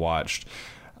people have watched,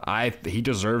 he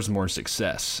deserves more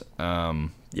success.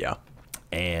 Yeah.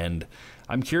 And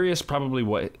I'm curious probably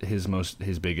what his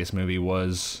biggest movie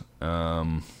was.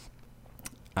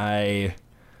 I'd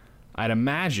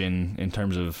imagine in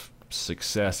terms of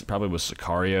success, it probably was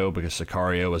Sicario, because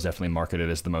Sicario was definitely marketed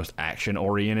as the most action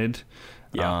oriented.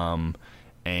 Yeah.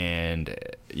 And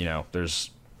you know,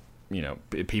 there's, you know,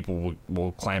 people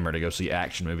will clamor to go see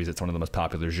action movies. It's one of the most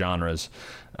popular genres.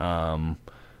 And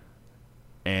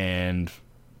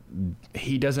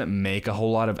he doesn't make a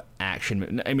whole lot of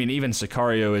action. I mean, even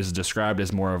Sicario is described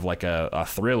as more of like a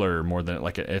thriller, more than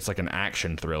like it's like an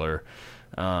action thriller.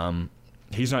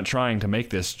 He's not trying to make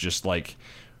this just like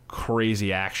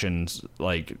crazy actions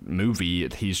like movie.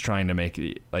 He's trying to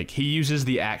make, like, he uses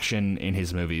the action in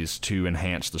his movies to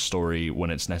enhance the story when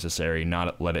it's necessary,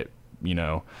 not let it, you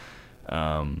know,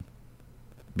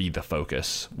 be the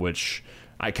focus, which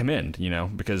I commend, you know,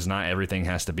 because not everything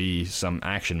has to be some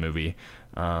action movie.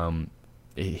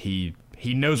 He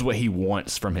knows what he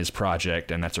wants from his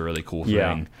project, and that's a really cool thing.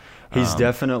 Yeah. He's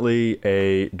definitely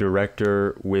a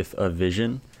director with a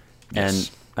vision.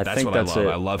 Yes, and I think that's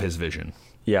I love his vision.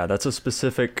 Yeah, that's a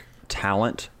specific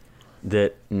talent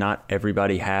that not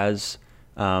everybody has.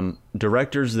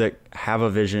 Directors that have a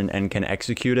vision and can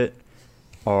execute it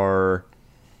are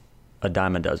a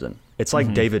dime a dozen. It's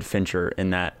like David Fincher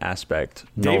in that aspect.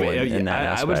 Nolan in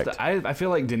that aspect. I feel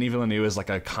like Denis Villeneuve is like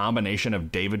a combination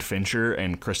of David Fincher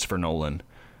and Christopher Nolan.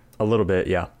 A little bit,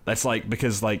 yeah. That's like,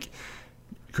 because like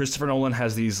Christopher Nolan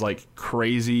has these like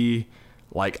crazy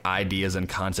like ideas and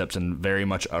concepts and very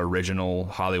much original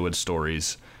Hollywood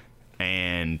stories,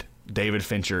 and David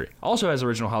Fincher also has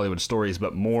original Hollywood stories,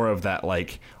 but more of that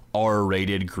like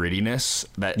R-rated grittiness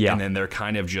that, yeah. And then they're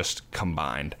kind of just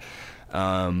combined.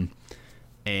 And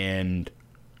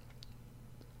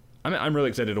I'm really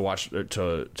excited to watch,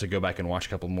 to go back and watch a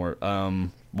couple more.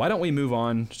 Why don't we move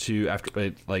on to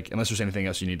after, like, unless there's anything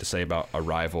else you need to say about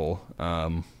Arrival?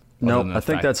 No, I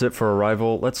think that's it for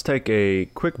Arrival. Let's take a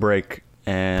quick break,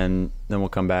 and then we'll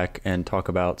come back and talk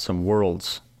about some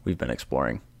worlds we've been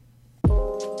exploring.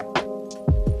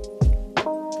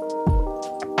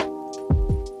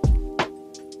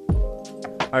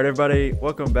 All right, everybody,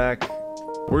 welcome back.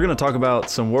 We're going to talk about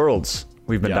some worlds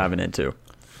we've been diving into.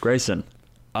 Grayson.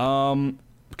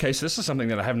 Okay, so this is something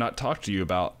that I have not talked to you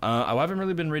about. I haven't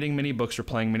really been reading many books or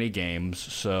playing many games,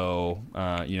 so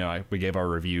you know, we gave our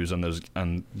reviews on those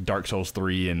on Dark Souls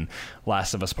 3 and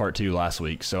Last of Us Part 2 last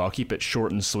week, so I'll keep it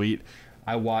short and sweet.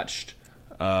 I watched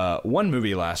one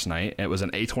movie last night. It was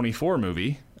an A24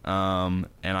 movie, and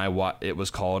it was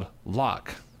called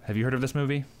Locke. Have you heard of this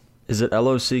movie? Is it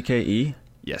Locke?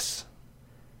 Yes.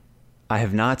 I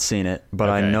have not seen it, but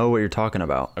Okay. I know what you're talking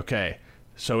about. Okay,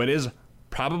 so it is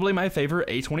probably my favorite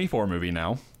A24 movie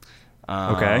now.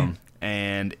 Okay.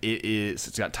 And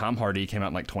it's got Tom Hardy, came out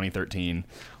in like 2013.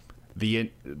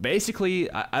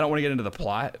 Basically, I don't want to get into the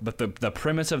plot, but the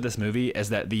premise of this movie is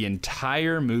that the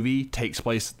entire movie takes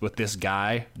place with this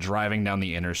guy driving down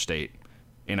the interstate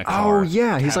in a car. Oh,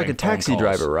 yeah. He's like having a taxi phone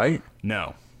calls. driver, right?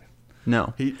 No.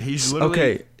 No. He's literally,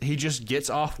 Okay. he just gets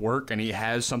off work and he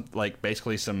has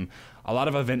a lot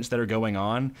of events that are going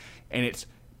on, and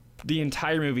the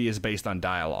entire movie is based on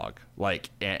dialogue. But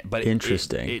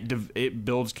Interesting. It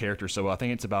builds characters so well. I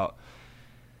think it's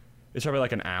probably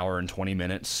like an hour and 20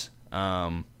 minutes.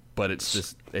 But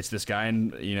it's this guy in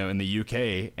the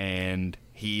UK, and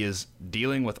he is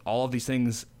dealing with all of these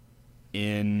things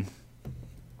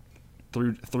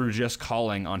through just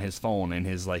calling on his phone in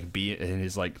his BMW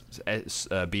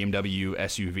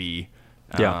SUV.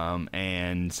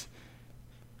 And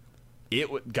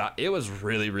it was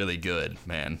really, really good,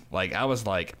 man. Like, I was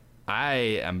like, I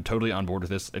am totally on board with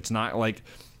this. It's not like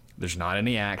there's not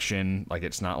any action, like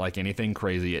it's not like anything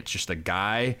crazy. It's just a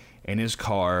guy in his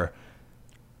car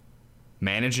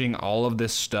managing all of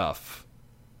this stuff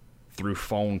through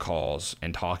phone calls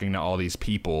and talking to all these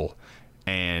people,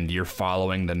 and you're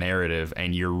following the narrative,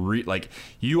 and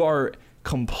you are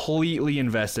completely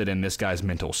invested in this guy's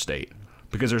mental state,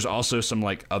 because there's also some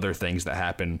like other things that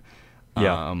happen.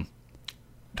 Like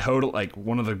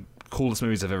one of the coolest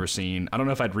movies I've ever seen. I don't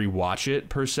know if I'd rewatch it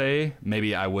per se.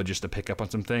 Maybe I would, just to pick up on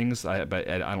some things. But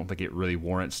I don't think it really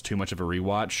warrants too much of a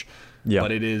rewatch. Yeah.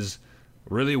 But it is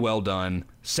really well done.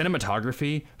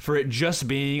 Cinematography, for it just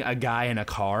being a guy in a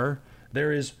car,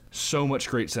 there is so much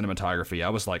great cinematography. I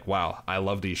was like, wow, I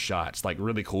love these shots. Like,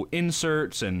 really cool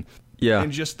inserts and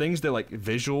just things that, like,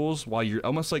 visuals, while you're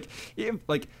almost like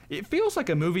it feels like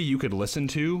a movie you could listen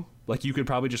to. Like, you could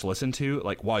probably just listen to,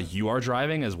 like, while you are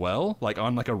driving as well, like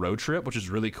on like a road trip, which is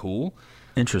really cool.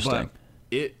 Interesting.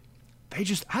 But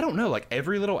I don't know, like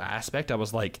every little aspect, I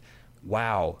was like,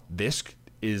 wow, this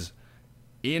is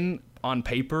on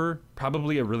paper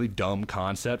probably a really dumb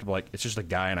concept. Like, it's just a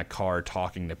guy in a car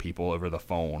talking to people over the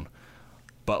phone,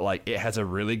 but like it has a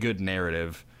really good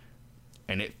narrative,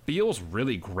 and it feels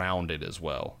really grounded as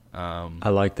well. I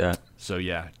like that. So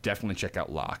yeah, definitely check out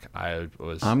Locke.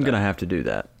 I'm gonna have to do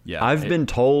that. Yeah, I've been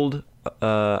told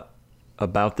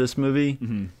about this movie.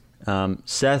 Mm-hmm.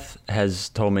 Seth has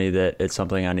told me that it's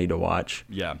something I need to watch.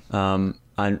 Yeah.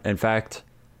 In fact,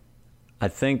 I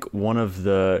think one of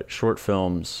the short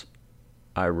films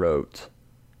I wrote,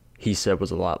 he said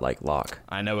was a lot like Locke.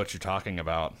 I know what you're talking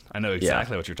about. I know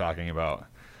exactly what you're talking about.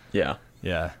 Yeah.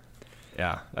 Yeah.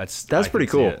 Yeah. That's pretty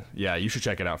cool. Yeah, you should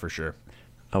check it out for sure.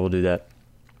 I will do that.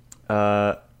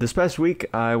 This past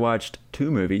week, I watched 2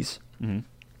 movies. Mm-hmm.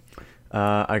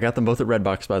 I got them both at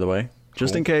Redbox, by the way.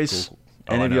 Just in case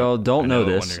any of y'all don't know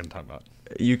this, you're gonna talk about.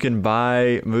 You can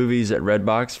buy movies at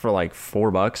Redbox for like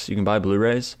 $4. You can buy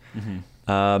Blu-rays.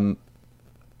 Mm-hmm.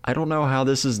 I don't know how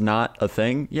this is not a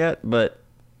thing yet, but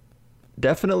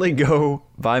definitely go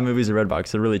buy movies at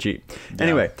Redbox. They're really cheap. Yeah.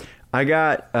 Anyway, I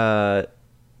got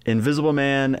Invisible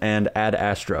Man and Ad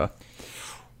Astra,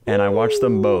 and I watched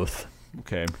them both.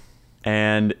 Okay.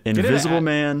 And Invisible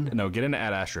Man... No, get into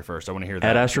Ad Astra first. I want to hear that.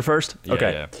 Ad Astra first? Yeah,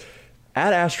 okay. Yeah.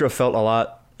 Ad Astra felt a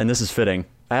lot, and this is fitting,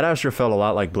 Ad Astra felt a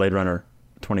lot like Blade Runner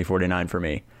 2049 for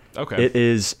me. Okay. It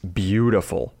is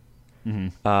beautiful.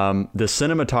 Mm-hmm. The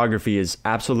cinematography is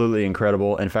absolutely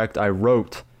incredible. In fact, I'm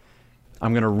going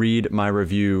to read my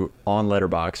review on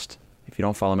Letterboxd. If you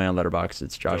don't follow me on Letterboxd,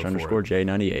 it's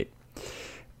Josh_J98.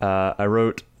 I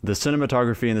wrote, the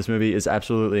cinematography in this movie is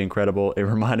absolutely incredible. It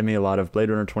reminded me a lot of Blade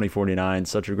Runner 2049.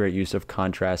 Such a great use of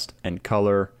contrast and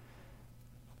color.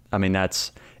 I mean,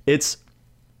 it's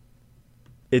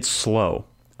slow.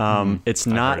 It's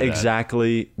not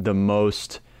exactly the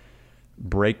most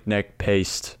breakneck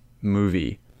paced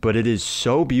movie, but it is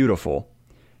so beautiful.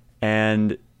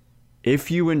 And if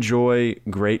you enjoy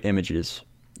great images,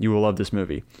 you will love this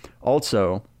movie.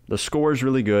 Also, the score is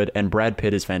really good, and Brad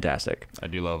Pitt is fantastic. I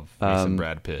do love some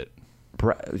Brad Pitt.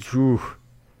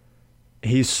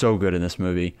 He's so good in this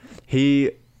movie.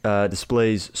 He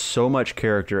displays so much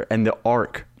character, and the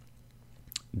arc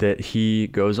that he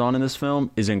goes on in this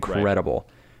film is incredible.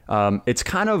 Right. It's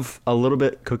kind of a little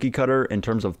bit cookie cutter in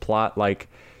terms of plot. Like,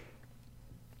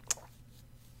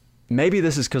 maybe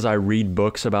this is because I read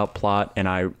books about plot and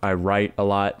I write a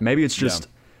lot. Maybe it's just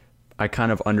I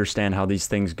kind of understand how these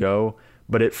things go.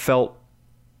 But it felt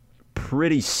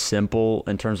pretty simple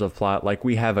in terms of plot. Like,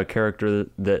 we have a character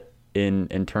that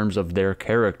in terms of their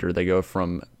character, they go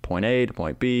from point A to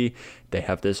point B. They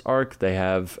have this arc. They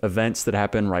have events that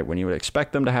happen right when you would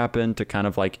expect them to happen to kind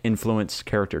of like influence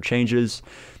character changes.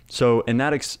 So in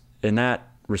that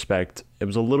respect, it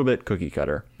was a little bit cookie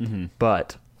cutter. Mm-hmm.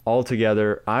 But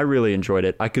altogether, I really enjoyed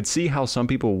it. I could see how some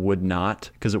people would not,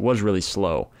 because it was really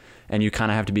slow. And you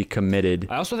kind of have to be committed.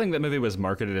 I also think that movie was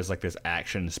marketed as like this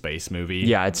action space movie.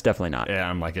 Yeah, it's definitely not. Yeah,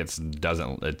 I'm like, it's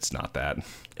not that.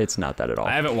 It's not that at all.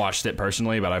 I haven't watched it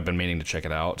personally, but I've been meaning to check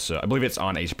it out. So I believe it's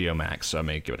on HBO Max, so I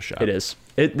may give it a shot. It is.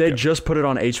 They just put it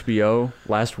on HBO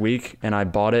last week, and I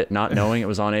bought it not knowing it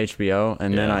was on HBO,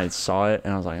 and then I saw it,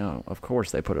 and I was like, oh, of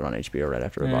course they put it on HBO right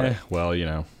after I bought it. Well,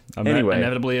 anyway,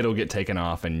 inevitably it'll get taken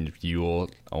off, and you'll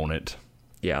own it.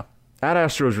 Yeah. Ad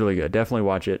Astra was really good. Definitely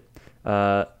watch it.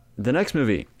 The next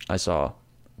movie I saw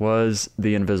was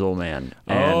The Invisible Man.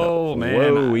 And Oh man.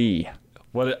 Whoa-wee.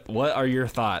 What are your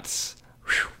thoughts?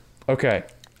 Okay.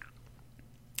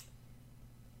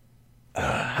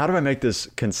 How do I make this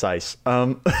concise?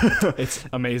 It's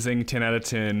amazing. 10 out of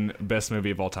 10. Best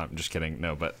movie of all time. Just kidding.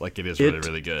 No, but like it is really,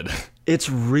 really good. It's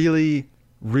really,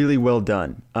 really well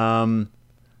done.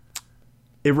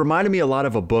 It reminded me a lot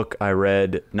of a book I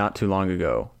read not too long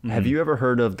ago. Mm-hmm. Have you ever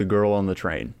heard of The Girl on the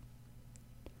Train?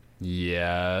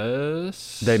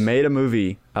 Yes. They made a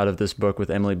movie out of this book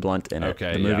with Emily Blunt in it.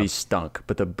 Okay, the movie stunk,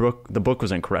 but the book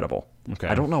was incredible. Okay.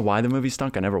 I don't know why the movie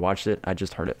stunk. I never watched it. I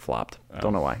just heard it flopped.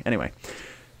 Don't know why. Anyway,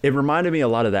 it reminded me a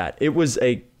lot of that. It was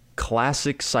a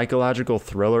classic psychological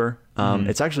thriller.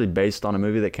 It's actually based on a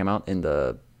movie that came out in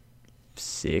the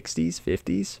 60s,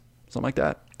 50s, something like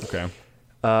that. Okay.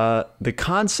 The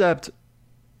concept,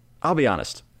 I'll be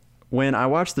honest, when I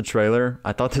watched the trailer,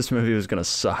 I thought this movie was going to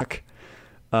suck.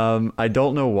 I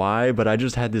don't know why, but I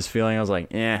just had this feeling. I was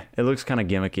like, it looks kind of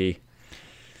gimmicky.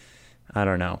 I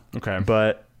don't know. Okay.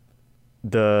 But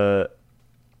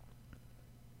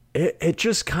it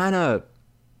just kind of,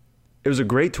 it was a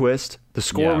great twist. The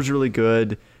score was really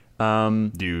good.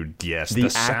 Dude, yes. The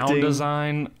sound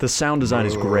design. The sound design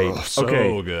is great.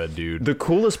 So good, dude. The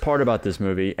coolest part about this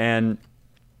movie, and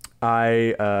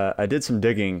I did some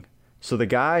digging. So the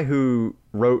guy who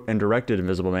wrote and directed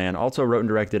Invisible Man also wrote and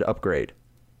directed Upgrade,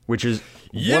 which is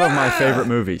one of my favorite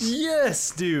movies.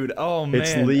 Yes, dude. Oh man,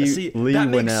 it's Lee that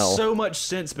Winnell. Makes so much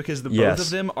sense because both of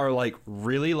them are like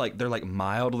really like they're like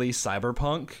mildly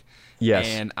cyberpunk. Yes,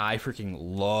 and I freaking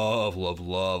love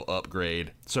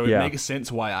Upgrade. So it makes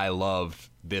sense why I love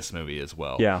this movie as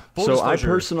well. Yeah. Full so disclosure,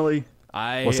 I personally,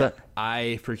 what's that?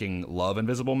 I freaking love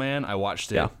Invisible Man. I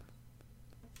watched it. Yeah.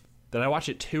 Did I watch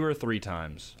it 2 or 3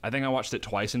 times? I think I watched it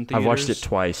twice in theaters. I've watched it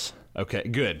twice. Okay,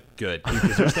 good.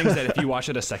 Because there's things that if you watch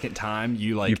it a second time,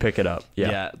 you pick it up.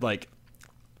 Yeah.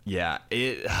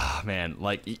 Man,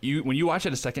 like when you watch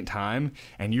it a second time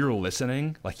and you're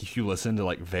listening, like if you listen to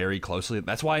like very closely,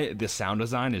 that's why the sound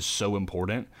design is so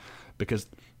important because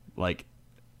like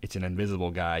it's an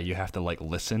invisible guy. You have to like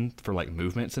listen for like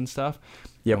movements and stuff.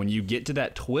 Yeah. When you get to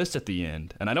that twist at the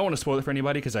end, and I don't want to spoil it for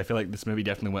anybody because I feel like this movie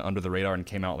definitely went under the radar and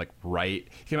came out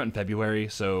in February,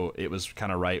 so it was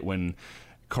kind of right when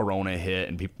Corona hit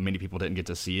and many people didn't get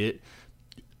to see it.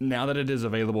 Now that it is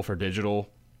available for digital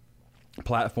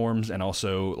platforms and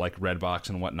also like Redbox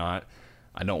and whatnot,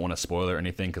 I don't want to spoil it or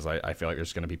anything because I feel like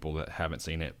there's going to be people that haven't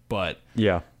seen it. But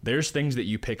there's things that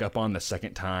you pick up on the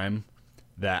second time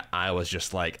that I was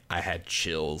just like, I had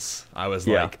chills. I was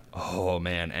like, oh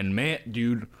man. And man,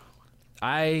 dude,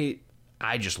 I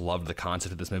just loved the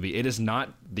concept of this movie. It is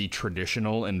not the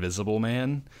traditional Invisible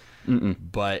Man,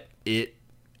 but it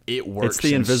works. It's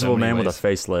the Invisible Man with a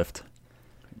facelift.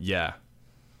 Yeah.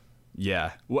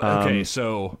 Okay,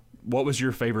 so what was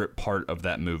your favorite part of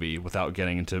that movie without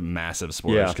getting into massive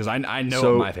spoilers? Because I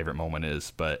know what my favorite moment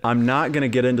is, but I'm not gonna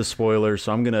get into spoilers,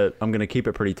 so I'm gonna keep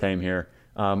it pretty tame here.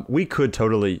 We could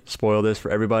totally spoil this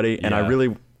for everybody, and I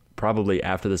really probably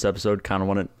after this episode kind of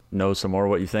want to know some more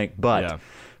what you think. But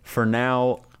for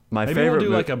now, maybe favorite. Maybe we'll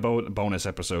do like a bonus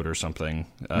episode or something.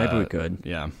 Maybe we could.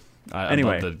 Yeah. I'd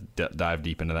love to dive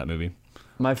deep into that movie.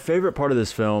 My favorite part of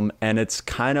this film, and it's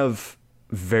kind of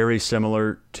very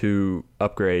similar to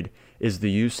Upgrade, is the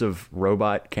use of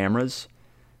robot cameras.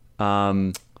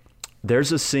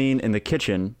 There's a scene in the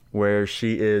kitchen where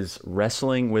she is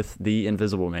wrestling with the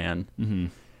Invisible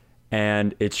Man,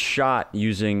 and it's shot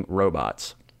using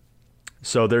robots.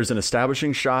 So there's an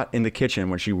establishing shot in the kitchen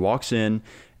when she walks in,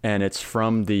 and it's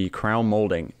from the crown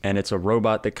molding, and it's a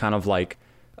robot that kind of like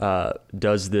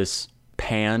does this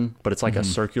pan, but it's like a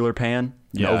circular pan,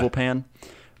 an oval pan,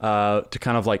 to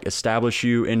kind of like establish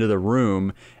you into the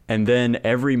room, and then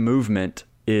every movement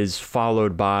is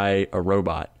followed by a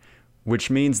robot,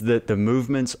 which means that the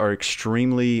movements are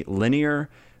extremely linear.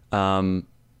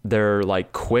 They're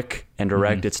like quick and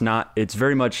direct. It's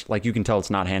very much like you can tell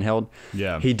it's not handheld.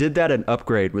 Yeah. He did that in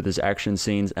Upgrade with his action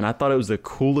scenes, and I thought it was the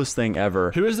coolest thing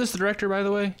ever. Who is this director, by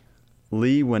the way?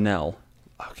 Lee Winnell.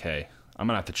 Okay. I'm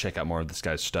going to have to check out more of this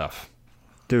guy's stuff.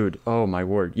 Dude, oh my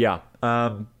word. Yeah.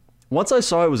 Once I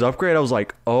saw it was Upgrade, I was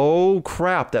like, oh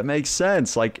crap, that makes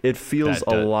sense. Like it feels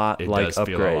a lot like Upgrade. It does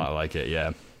feel a lot like it,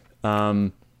 yeah.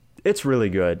 It's really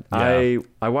good. Yeah.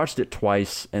 I watched it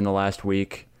twice in the last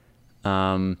week.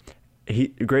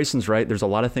 Grayson's right. There's a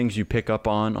lot of things you pick up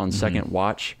on second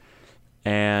watch,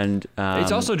 and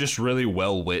it's also just really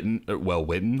well written. It's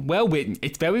very well written.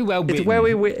 It's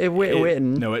very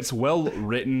written. No, it's well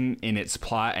written in its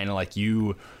plot, and like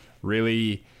you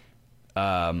really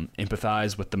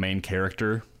empathize with the main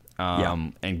character,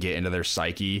 and get into their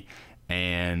psyche,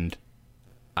 and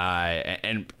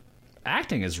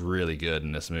acting is really good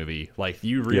in this movie. Like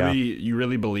you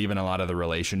really believe in a lot of the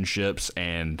relationships,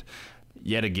 and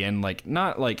yet again, like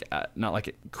not like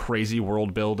crazy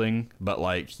world building, but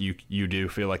like you do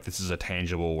feel like this is a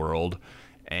tangible world.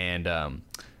 And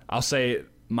I'll say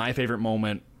my favorite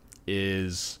moment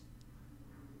is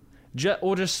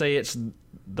we'll just say it's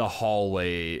the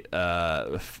hallway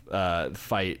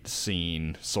fight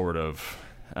scene, sort of.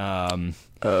 Are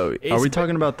we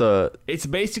talking about the... It's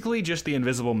basically just the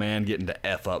Invisible Man getting to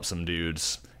F up some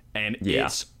dudes, and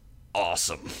it's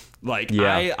awesome. Like,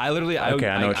 I literally... I know what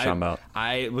you're talking about.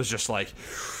 I was just like,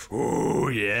 ooh,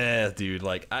 yeah, dude.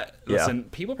 Like, listen,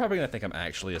 people are probably going to think I'm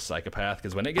actually a psychopath,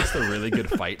 because when it gets to really good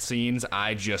fight scenes,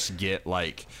 I just get,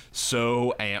 like,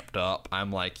 so amped up.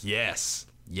 I'm like, yes.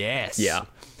 Yeah.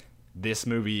 This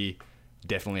movie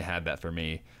definitely had that for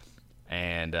me.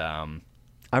 And...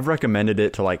 I've recommended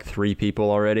it to like 3 people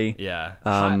already. Yeah.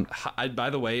 By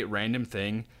the way, random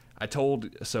thing.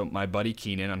 So my buddy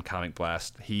Keenan on Comic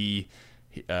Blast, he's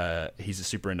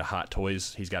super into Hot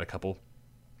Toys. He's got a couple.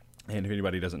 And if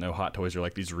anybody doesn't know, Hot Toys are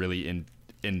like these really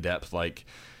in-depth, like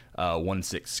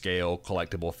 1/6 scale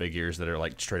collectible figures that are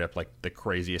like straight up like the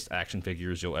craziest action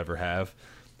figures you'll ever have.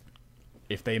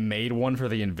 If they made one for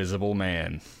the Invisible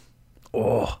Man,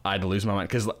 I'd lose my mind,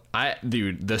 because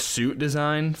the suit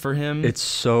design for him, it's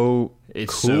so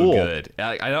good.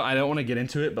 I don't want to get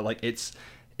into it, but like it's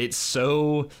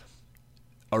so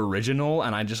original,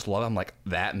 and I just love. I'm like,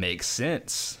 that makes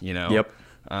sense, you know. Yep.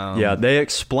 Yeah, they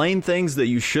explain things that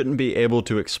you shouldn't be able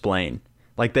to explain.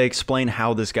 Like they explain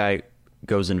how this guy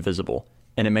goes invisible,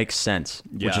 and it makes sense,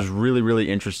 which is really, really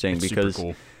interesting. It's because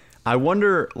super cool. I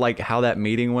wonder like how that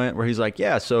meeting went, where he's like,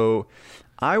 yeah, so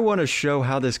I want to show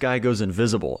how this guy goes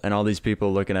invisible, and all these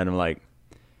people looking at him like,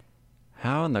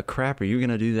 how in the crap are you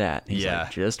going to do that? He's like,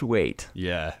 just wait.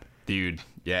 Yeah, dude.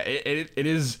 Yeah, it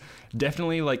is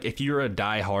definitely like, if you're a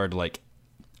diehard like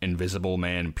Invisible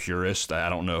Man purist, I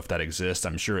don't know if that exists.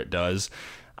 I'm sure it does.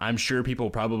 I'm sure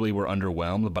people probably were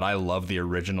underwhelmed, but I love the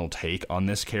original take on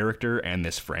this character and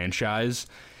this franchise.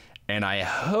 And I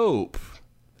hope,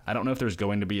 I don't know if there's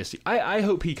going to be I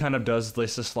hope he kind of does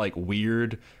this like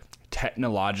weird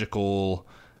technological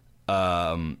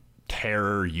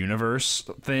terror universe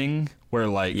thing where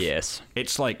like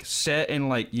it's like set in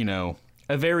like, you know,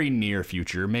 a very near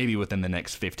future, maybe within the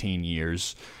next 15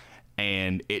 years,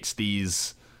 and it's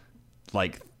these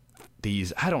I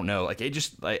don't know, like it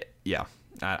just like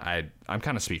I'm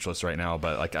kind of speechless right now,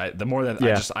 but like I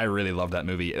really love that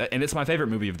movie, and it's my favorite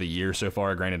movie of the year so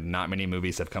far. Granted, not many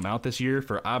movies have come out this year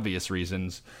for obvious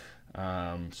reasons,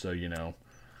 so you know.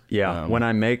 Yeah, when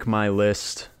I make my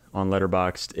list on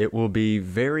Letterboxd, it will be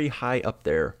very high up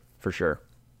there for sure.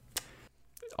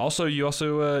 Also, you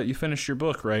finished your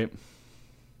book, right?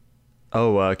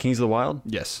 Oh, Kings of the Wild?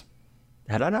 Yes.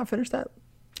 Had I not finished that?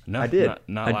 No, I did.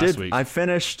 Not last week. I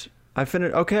finished.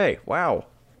 Okay, wow.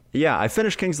 Yeah, I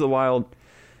finished Kings of the Wild.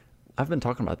 I've been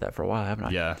talking about that for a while, haven't I?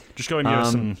 Yeah. Just go and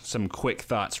give some quick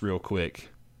thoughts, real quick.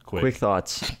 Quick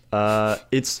thoughts.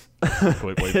 It's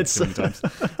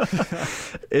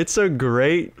it's a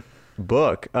great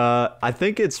book. I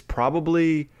think it's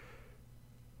probably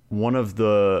one of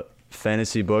the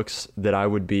fantasy books that I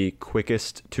would be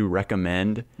quickest to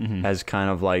recommend as kind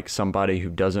of like somebody who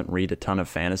doesn't read a ton of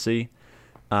fantasy.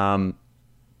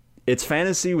 It's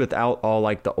fantasy without all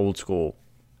like the old school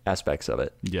aspects of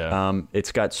it. Yeah.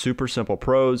 It's got super simple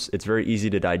prose. It's very easy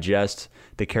to digest.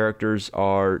 The characters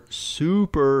are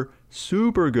super,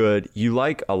 super good. You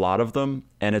like a lot of them,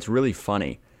 and it's really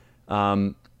funny.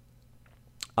 I'm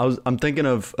thinking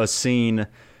of a scene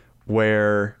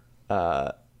where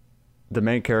the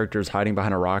main character is hiding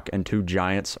behind a rock and 2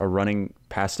 giants are running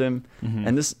past him.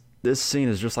 And this scene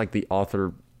is just like the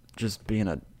author just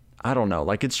being I don't know,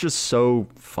 like it's just so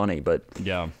funny. But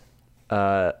yeah.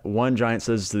 One giant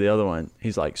says to the other one,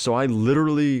 he's like, so I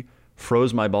literally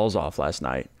froze my balls off last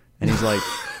night. And he's like,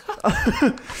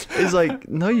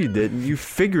 no, you didn't. You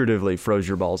figuratively froze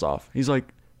your balls off. He's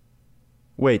like,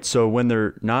 wait, so when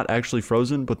they're not actually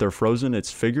frozen, but they're frozen,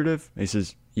 it's figurative? And he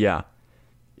says, yeah.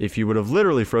 If you would have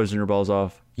literally frozen your balls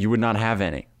off, you would not have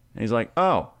any. And he's like,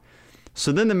 oh.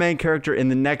 So then the main character in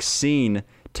the next scene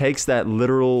takes that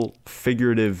literal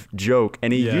figurative joke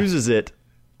and he uses it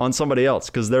on somebody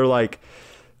else, because they're like,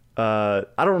 I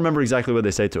don't remember exactly what they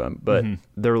say to him, but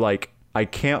they're like, I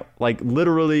can't, like,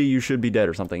 literally you should be dead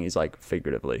or something. He's like,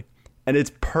 figuratively. And it's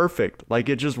perfect. Like,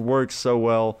 it just works so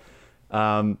well.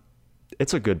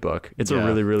 It's a good book. It's a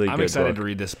really, really good book. I'm excited to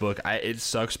read this book. It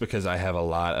sucks because I have a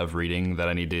lot of reading that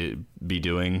I need to be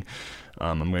doing.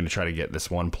 I'm going to try to get this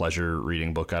one pleasure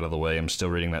reading book out of the way. I'm still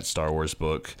reading that Star Wars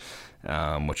book,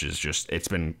 which is just, it's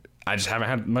been I just haven't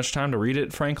had much time to read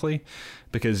it, frankly,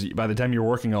 because by the time you're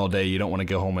working all day, you don't want to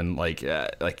go home and like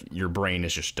your brain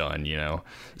is just done, you know.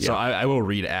 So I will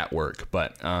read at work,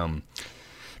 but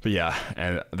yeah,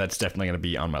 and that's definitely going to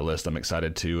be on my list. I'm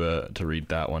excited to read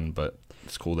that one, but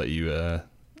it's cool that you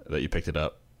picked it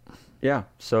up. Yeah.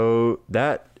 So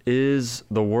that is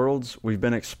the worlds we've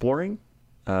been exploring.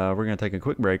 We're going to take a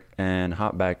quick break and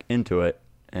hop back into it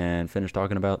and finish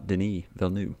talking about Denis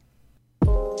Villeneuve.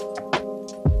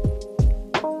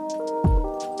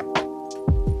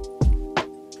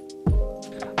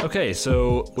 Okay,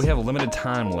 so we have limited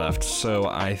time left, so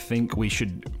I think we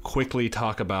should quickly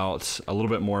talk about a little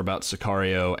bit more about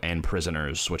Sicario and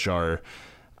Prisoners, which are,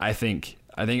 I think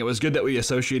it was good that we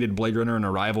associated Blade Runner and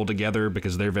Arrival together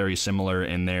because they're very similar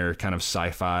in their kind of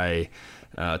sci-fi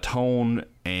tone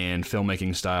and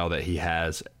filmmaking style that he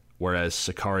has, whereas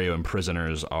Sicario and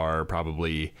Prisoners are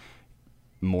probably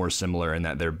more similar in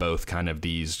that they're both kind of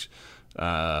these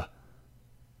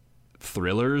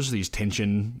thrillers, these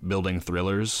tension-building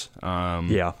thrillers.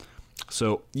 Yeah.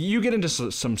 So you get into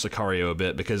some Sicario a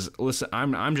bit because listen,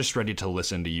 I'm just ready to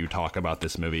listen to you talk about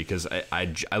this movie because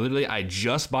I literally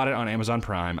just bought it on Amazon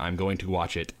Prime. I'm going to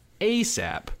watch it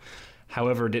ASAP.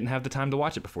 However, didn't have the time to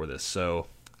watch it before this. So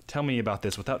tell me about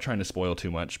this without trying to spoil too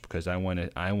much because I want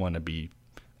to be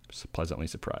pleasantly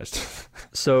surprised.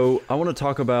 So I want to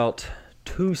talk about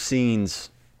two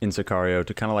scenes in Sicario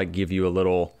to kind of like give you a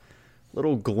little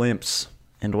glimpse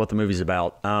into what the movie's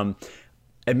about.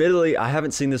 Admittedly, I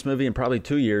haven't seen this movie in probably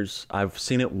 2 years. I've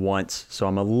seen it once, so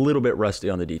I'm a little bit rusty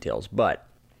on the details. But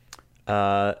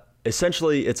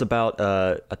essentially, it's about,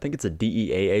 I think it's a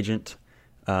DEA agent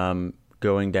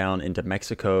going down into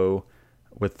Mexico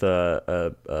with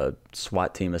a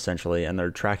SWAT team, essentially, and they're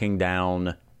tracking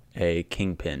down a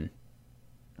kingpin,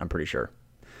 I'm pretty sure.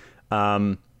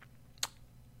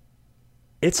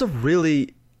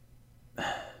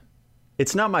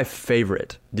 It's not my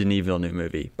favorite Denis Villeneuve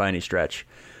movie by any stretch,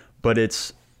 but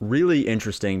it's really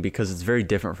interesting because it's very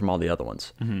different from all the other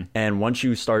ones. Mm-hmm. And once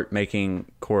you start making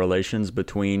correlations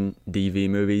between DV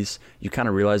movies, you kind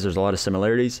of realize there's a lot of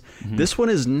similarities. Mm-hmm. This one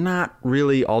is not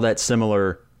really all that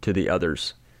similar to the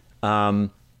others. The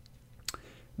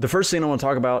first scene I want to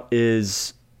talk about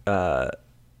is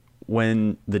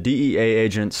when the DEA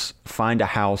agents find a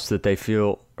house that they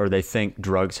feel or they think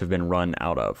drugs have been run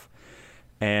out of.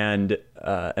 And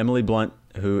Emily Blunt,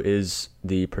 who is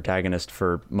the protagonist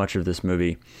for much of this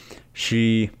movie,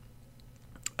 she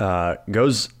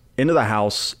goes into the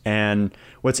house. And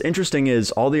what's interesting is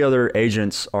all the other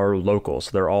agents are locals.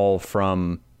 They're all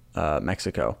from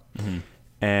Mexico. Mm-hmm.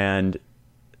 And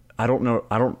I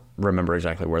don't remember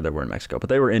exactly where they were in Mexico, but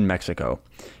they were in Mexico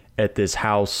at this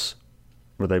house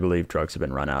where they believe drugs have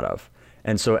been run out of.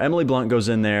 And so Emily Blunt goes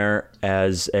in there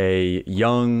as a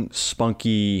young,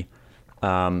 spunky,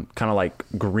 kind of like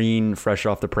green, fresh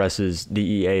off the presses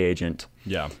DEA agent.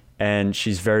 Yeah. And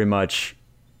she's very much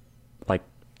like,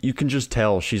 you can just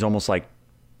tell she's almost like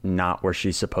not where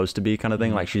she's supposed to be kind of thing.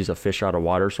 Mm-hmm. Like she's a fish out of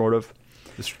water sort of.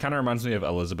 This kind of reminds me of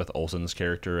Elizabeth Olsen's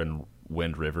character in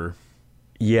Wind River.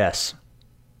 Yes.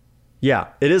 Yeah,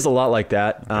 it is a lot like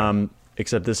that. Okay.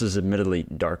 Except this is admittedly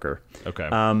darker. Okay.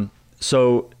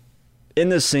 So in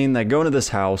this scene, they go into this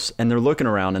house and they're looking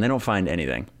around and they don't find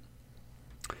anything.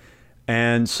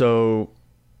 And so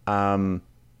they're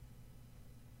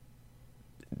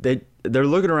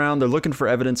looking around, they're looking for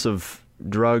evidence of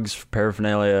drugs,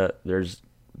 paraphernalia. There's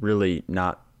really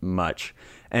not much.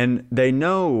 And they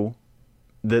know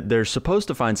that they're supposed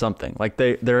to find something. Like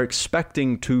they're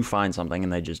expecting to find something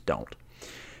and they just don't.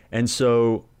 And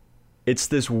so it's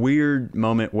this weird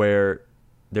moment where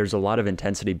there's a lot of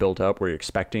intensity built up where you're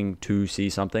expecting to see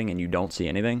something and you don't see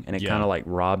anything. And it kind of like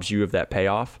robs you of that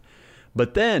payoff.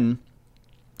 But then,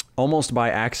 almost by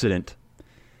accident,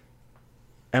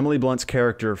 Emily Blunt's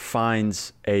character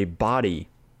finds a body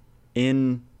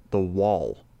in the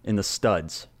wall, in the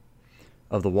studs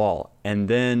of the wall. And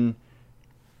then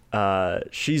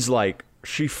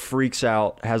she freaks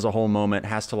out, has a whole moment,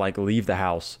 has to like leave the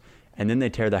house. And then they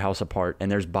tear the house apart and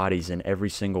there's bodies in every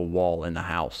single wall in the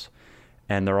house.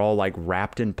 And they're all like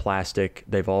wrapped in plastic.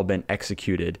 They've all been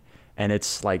executed. And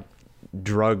it's like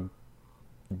drug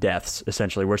deaths,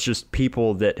 essentially, where it's just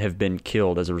people that have been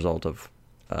killed as a result of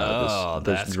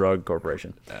this drug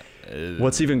corporation.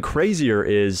 What's even crazier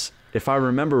is, if I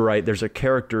remember right, there's a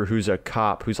character who's a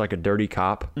cop, who's like a dirty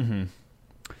cop, mm-hmm.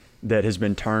 that has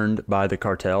been turned by the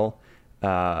cartel,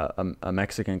 a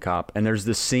Mexican cop. And there's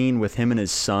this scene with him and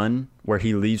his son where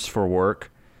he leaves for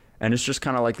work. And it's just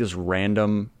kind of like this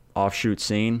random offshoot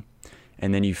scene.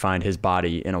 And then you find his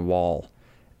body in a wall.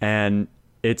 And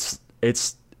it's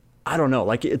I don't know,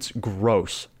 like it's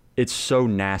gross. it's so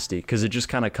nasty because it just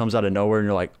kind of comes out of nowhere and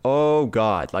you're like, oh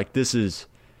God, like this is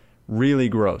really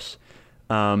gross.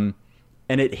 And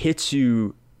it hits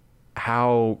you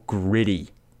how gritty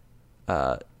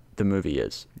the movie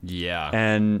is. Yeah.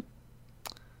 And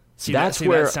that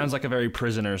sounds like a very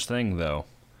Prisoners thing, though.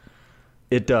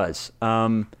 It does.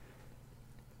 And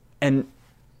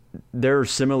there are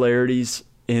similarities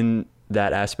in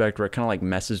that aspect where it kind of like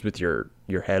messes with your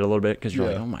head a little bit because you're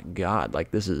like, oh my God,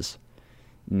 like this is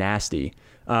nasty.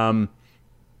 But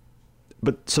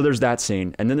so there's that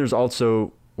scene. And then there's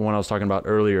also one I was talking about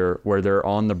earlier where they're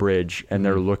on the bridge and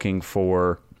they're looking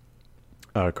for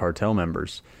cartel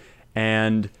members.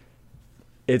 And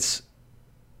I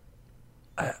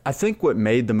think what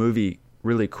made the movie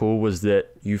really cool was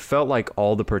that you felt like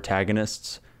all the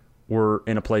protagonists were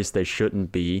in a place they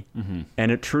shouldn't be. Mm-hmm.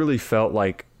 And it truly felt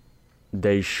like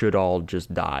they should all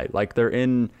just die. Like they're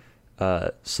in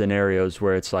scenarios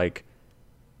where it's like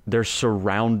they're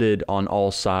surrounded on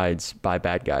all sides by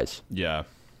bad guys. Yeah.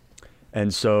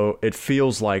 And so it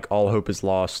feels like all hope is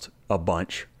lost a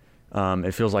bunch.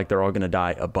 It feels like they're all going to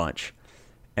die a bunch.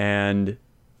 And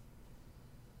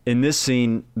in this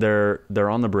scene, they're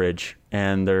on the bridge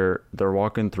and they're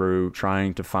walking through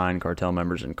trying to find cartel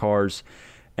members in cars.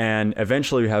 And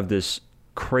eventually you have this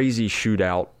crazy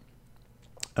shootout.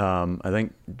 I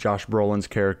think Josh Brolin's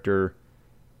character,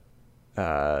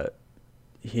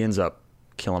 he ends up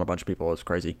killing a bunch of people. It's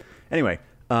crazy. Anyway,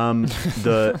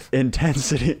 the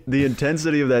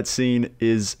intensity of that scene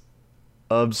is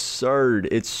absurd.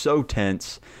 It's so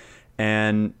tense.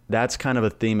 And that's kind of a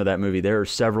theme of that movie.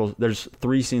 There's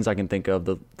 3 scenes I can think of.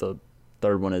 The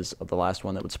third one is the last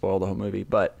one that would spoil the whole movie.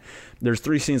 But there's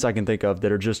 3 scenes I can think of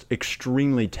that are just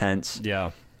extremely tense.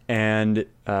 Yeah. And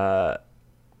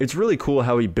it's really cool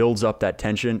how he builds up that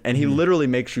tension. And he literally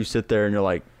makes you sit there and you're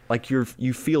like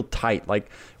you feel tight. Like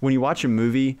when you watch a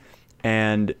movie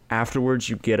and afterwards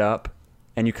you get up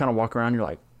and you kind of walk around, you're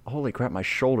like, holy crap, my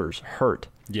shoulders hurt.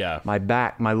 Yeah.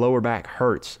 My lower back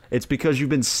hurts. It's because you've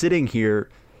been sitting here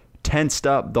tensed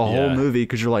up the whole movie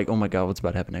because you're like, oh my God, what's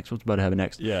about to happen next? What's about to happen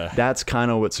next? Yeah. That's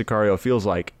kind of what Sicario feels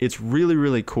like. It's really,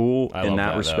 really cool in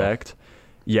that respect. Though.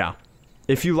 Yeah.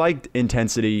 If you liked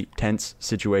intensity, tense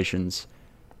situations,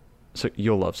 so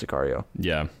you'll love Sicario.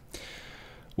 Yeah.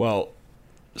 Well,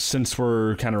 since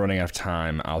we're kind of running out of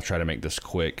time, I'll try to make this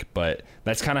quick, but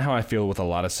that's kind of how I feel with a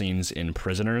lot of scenes in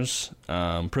Prisoners.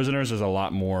 Prisoners is a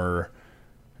lot more,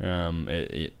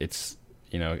 it's,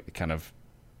 kind of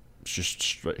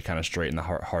just kind of straight in the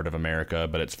heart of America,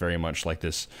 but it's very much like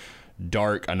this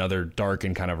another dark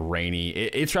and kind of rainy.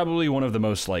 It's probably one of the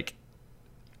most like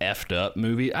effed up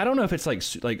movie. I don't know if it's like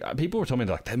people were telling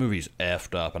me like that movie's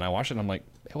effed up, and I watched it and I'm like,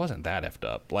 it wasn't that effed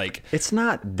up. Like it's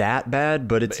not that bad,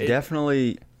 but it's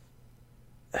definitely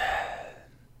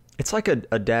it's like a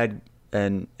dad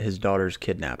and his daughter's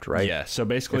kidnapped, right? Yeah. So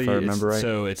basically, if I remember right.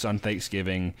 So it's on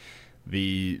Thanksgiving.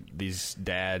 These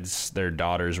dads, their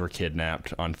daughters were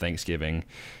kidnapped on Thanksgiving,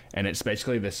 and it's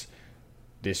basically this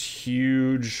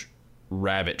huge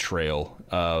rabbit trail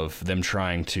of them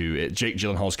trying to. Jake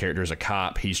Gyllenhaal's character is a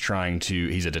cop. He's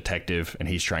a detective, and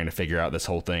he's trying to figure out this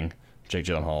whole thing. Jake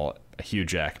Gyllenhaal, Hugh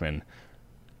Jackman,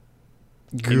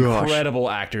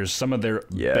 incredible actors. Some of their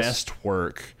best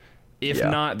work, if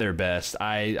not their best.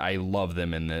 I love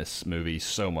them in this movie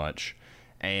so much,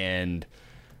 and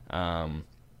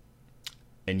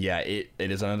yeah, it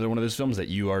is another one of those films that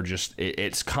you are just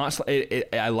it's constantly.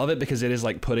 I love it because it is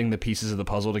like putting the pieces of the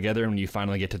puzzle together, and when you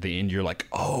finally get to the end, you're like,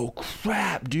 oh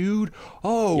crap, dude!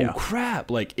 Oh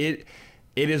crap! Like it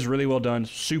is really well done,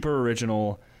 super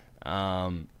original.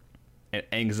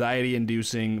 Anxiety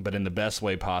inducing, but in the best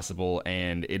way possible,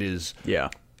 and it is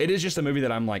just a movie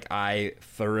that I'm like, I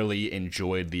thoroughly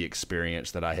enjoyed the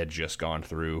experience that I had just gone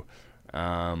through.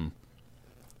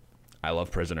 I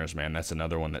love Prisoners, man. That's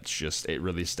another one that's just, it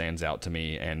really stands out to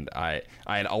me, and I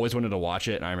had always wanted to watch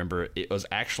it, and I remember it was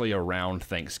actually around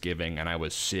Thanksgiving, and I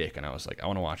was sick, and I was like, I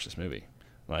want to watch this movie.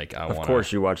 Like, of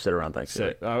course you watched it around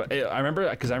Thanksgiving. I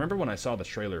remember when I saw the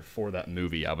trailer for that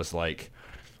movie, I was like,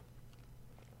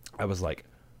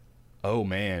 oh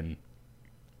man,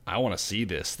 I want to see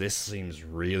this. This seems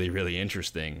really, really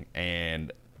interesting.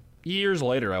 And years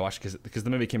later, I watched because the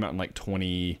movie came out in like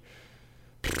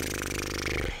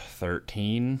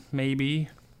 2013, maybe.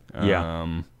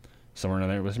 Yeah. Somewhere in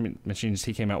there. Machines.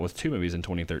 He came out with 2 movies in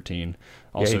 2013.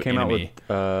 Also, he came out with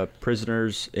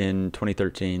Prisoners in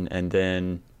 2013, and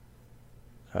then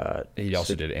he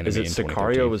also did Enemy. Is it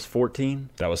Sicario was 14?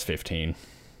 That was 15.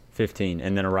 15,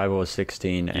 and then Arrival was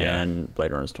 16, and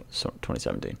Blade Runner was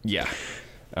 2017. Yeah.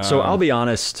 So I'll be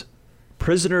honest,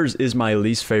 Prisoners is my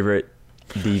least favorite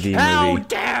DV movie. How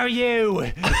dare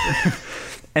you?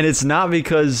 And it's not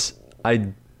because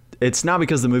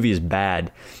the movie is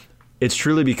bad. It's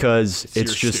truly because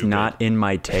it's just stupid. not in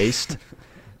my taste.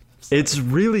 It's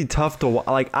really tough to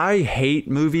like. I hate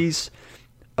movies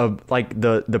of like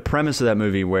the premise of that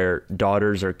movie where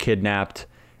daughters are kidnapped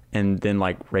and then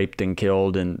like raped and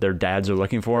killed and their dads are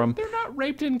looking for them. They're not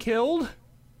raped and killed.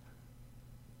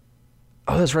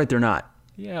 Oh, that's right, they're not.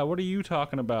 Yeah, what are you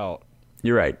talking about?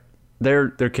 You're right. They're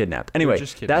kidnapped. Anyway,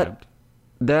 Just kidnapped.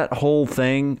 that whole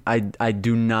thing, I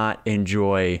do not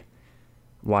enjoy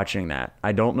watching that.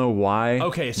 I don't know why.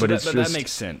 Okay, so but that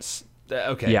makes sense.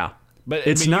 Okay. Yeah. But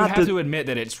It's you not have the- to admit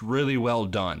that it's really well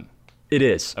done. It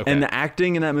is. Okay. And the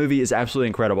acting in that movie is absolutely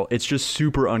incredible. It's just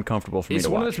super uncomfortable for me It's to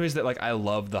one watch. of those movies that like I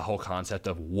love the whole concept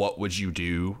of what would you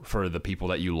do for the people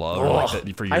that you love, or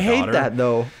like for your I daughter. hate that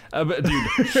though. But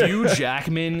dude, Hugh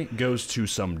Jackman goes to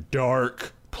some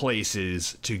dark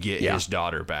places to get his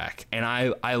daughter back, and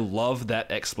I love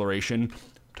that exploration.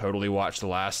 Totally watch The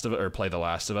Last of Us or play The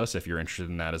Last of Us if you're interested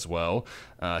in that as well.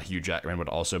 Hugh Jackman would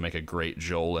also make a great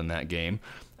Joel in that game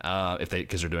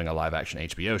because they're doing a live action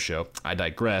HBO show. I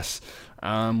digress.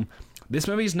 This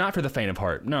movie is not for the faint of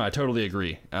heart. No, I totally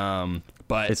agree.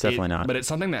 But It's definitely not. But it's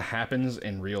something that happens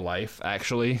in real life,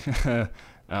 actually.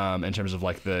 In terms of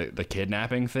like the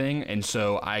kidnapping thing. And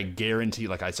so I guarantee,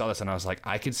 like I saw this and I was like,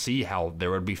 I could see how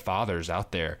there would be fathers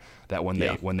out there that when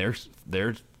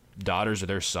their daughters or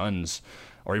their sons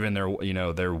or even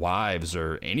their wives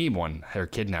or anyone are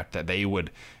kidnapped, that they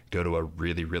would go to a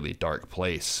really, really dark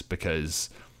place, because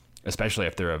especially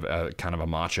if they're a kind of a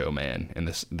macho man in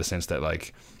the sense that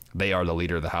like they are the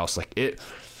leader of the house, like it.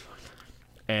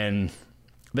 And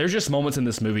there's just moments in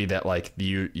this movie that like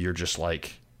you're just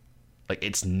like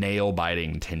it's nail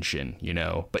biting tension,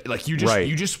 but like you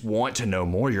just want to know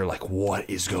more. You're like, what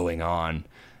is going on?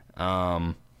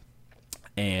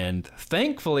 And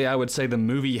thankfully I would say the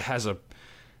movie has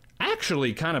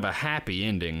actually kind of a happy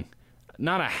ending.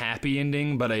 Not a happy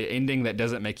ending, but an ending that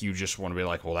doesn't make you just want to be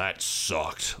like, well, that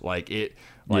sucked.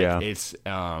 It's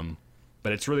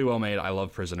but it's really well made. I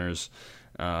love Prisoners.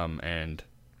 And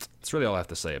that's really all I have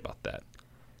to say about that.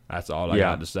 That's all I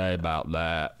got to say about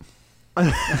that.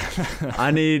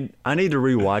 I need to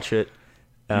rewatch it.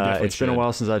 It's been a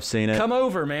while since I've seen it. Come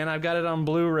over, man. I've got it on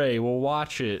Blu-ray. We'll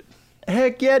watch it.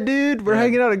 Heck yeah, dude. We're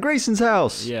hanging out at Grayson's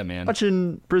house. Yeah, man.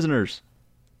 Watching Prisoners.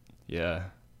 Yeah.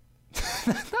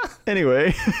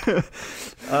 Anyway,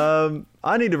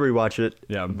 I need to rewatch it.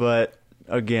 Yeah. But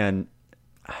again,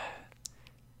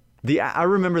 I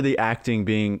remember the acting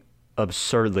being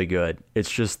absurdly good.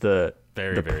 It's just the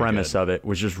Very premise good. of it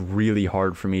was just really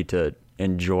hard for me to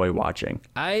enjoy watching.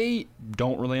 I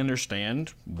don't really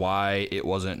understand why it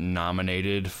wasn't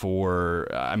nominated for.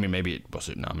 Maybe it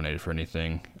wasn't nominated for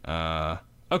anything.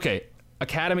 Okay,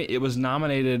 Academy. It was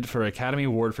nominated for Academy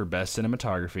Award for Best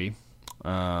Cinematography.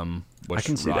 Which I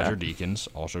can see Roger that. Deakins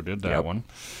also did that Yep.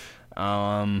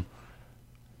 one.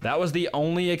 That was the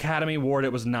only Academy Award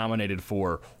it was nominated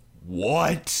for.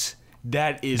 What?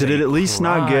 That is. Did it at least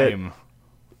not get- crime.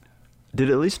 Did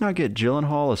it at least not get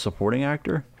Gyllenhaal a supporting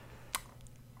actor?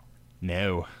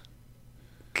 No.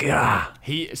 Gah.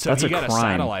 He That's got a a crime.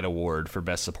 Satellite Award for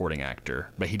Best Supporting Actor,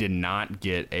 but he did not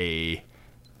get any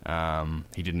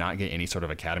sort of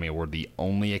Academy Award. The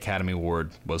only Academy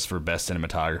Award was for Best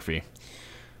Cinematography.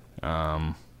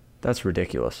 That's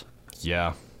ridiculous.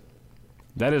 Yeah,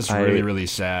 that is really really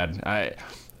sad.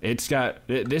 This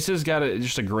has got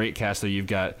just a great cast that you've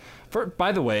got.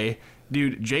 By the way,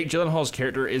 dude, Jake Gyllenhaal's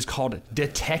character is called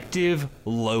Detective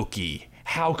Loki.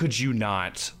 How could you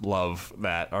not love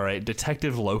that? All right,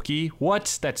 Detective Loki.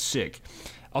 What? That's sick.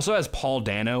 Also has Paul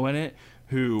Dano in it,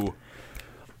 who.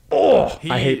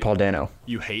 I hate Paul Dano.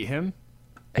 You hate him?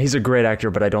 He's a great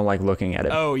actor, but I don't like looking at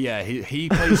him. Oh yeah, he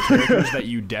plays characters that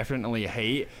you definitely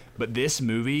hate. But this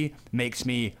movie makes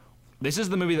me. This is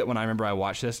the movie that when I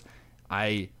watched this,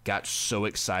 I got so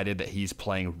excited that he's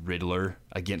playing Riddler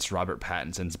against Robert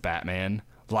Pattinson's Batman.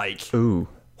 Like, Ooh.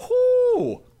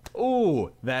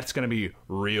 ooh, that's gonna be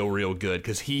real good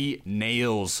because he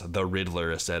nails the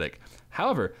Riddler aesthetic.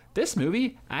 However, this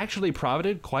movie actually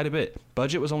profited quite a bit.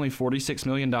 Budget was only $46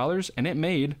 million, and it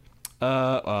made,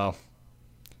 never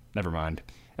mind.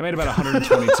 It made about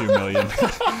 $122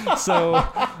 million. So,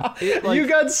 You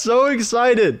got so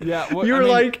excited. Yeah, you were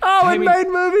like, "Oh, it made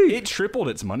movie." It tripled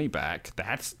its money back.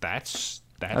 That's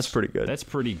pretty good. That's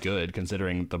pretty good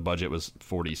considering the budget was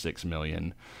 $46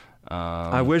 million.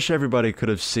 I wish everybody could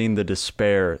have seen the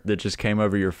despair that just came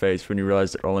over your face when you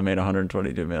realized it only made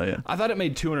 $122 million. I thought it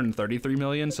made $233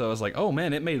 million, so I was like, oh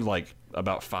man, it made like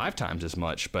about 5 times as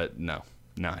much, but no,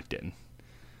 it didn't.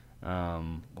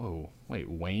 Whoa, Wait,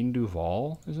 Wayne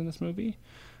Duvall is in this movie?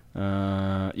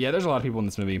 Yeah, there's a lot of people in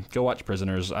this movie. Go watch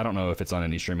Prisoners. I don't know if it's on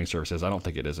any streaming services. I don't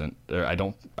think it isn't. I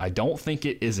don't think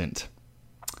it isn't.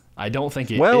 I don't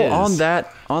think it is. Well, on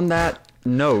that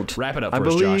note, wrap it up I for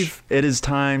us, believe Josh. it is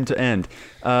time to end.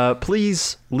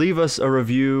 Please leave us a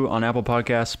review on Apple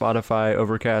Podcasts, Spotify,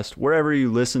 Overcast, wherever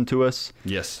you listen to us.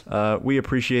 Yes. We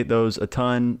appreciate those a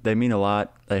ton. They mean a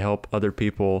lot. They help other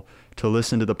people to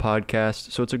listen to the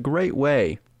podcast. So it's a great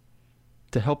way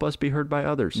to help us be heard by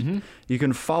others. Mm-hmm. You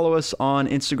can follow us on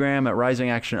Instagram at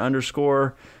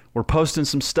risingaction_. We're posting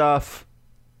some stuff.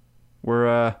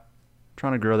 We're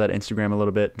trying to grow that Instagram a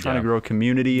little bit, trying to grow a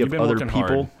community of other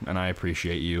people. Hard, and I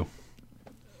appreciate you.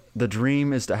 The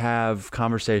dream is to have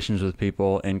conversations with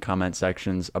people in comment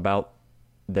sections about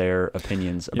their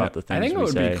opinions about the things we say. I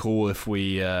think it would be cool if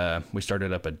we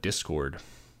started up a Discord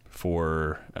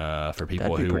for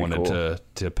people who wanted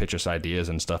to pitch us ideas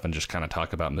and stuff and just kind of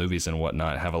talk about movies and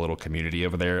whatnot. Have a little community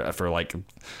over there for like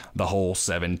the whole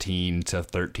 17 to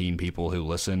 13 people who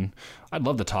listen. I'd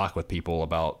love to talk with people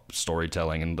about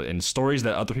storytelling and stories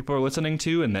that other people are listening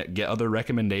to and that get other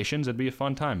recommendations. It'd be a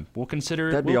fun time. We'll consider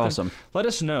it. That'd be awesome. Let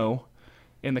us know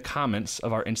in the comments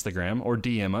of our Instagram or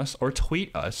DM us or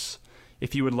tweet us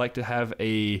if you would like to have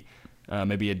a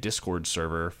maybe a Discord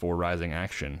server for Rising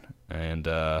Action, and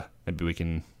maybe we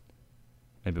can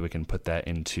put that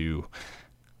into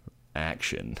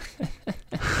action.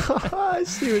 I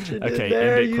see what you did okay,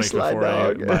 there. end it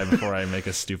quick before I make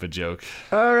a stupid joke.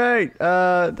 All right,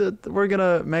 we're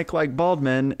gonna make like bald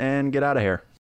men and get out of here.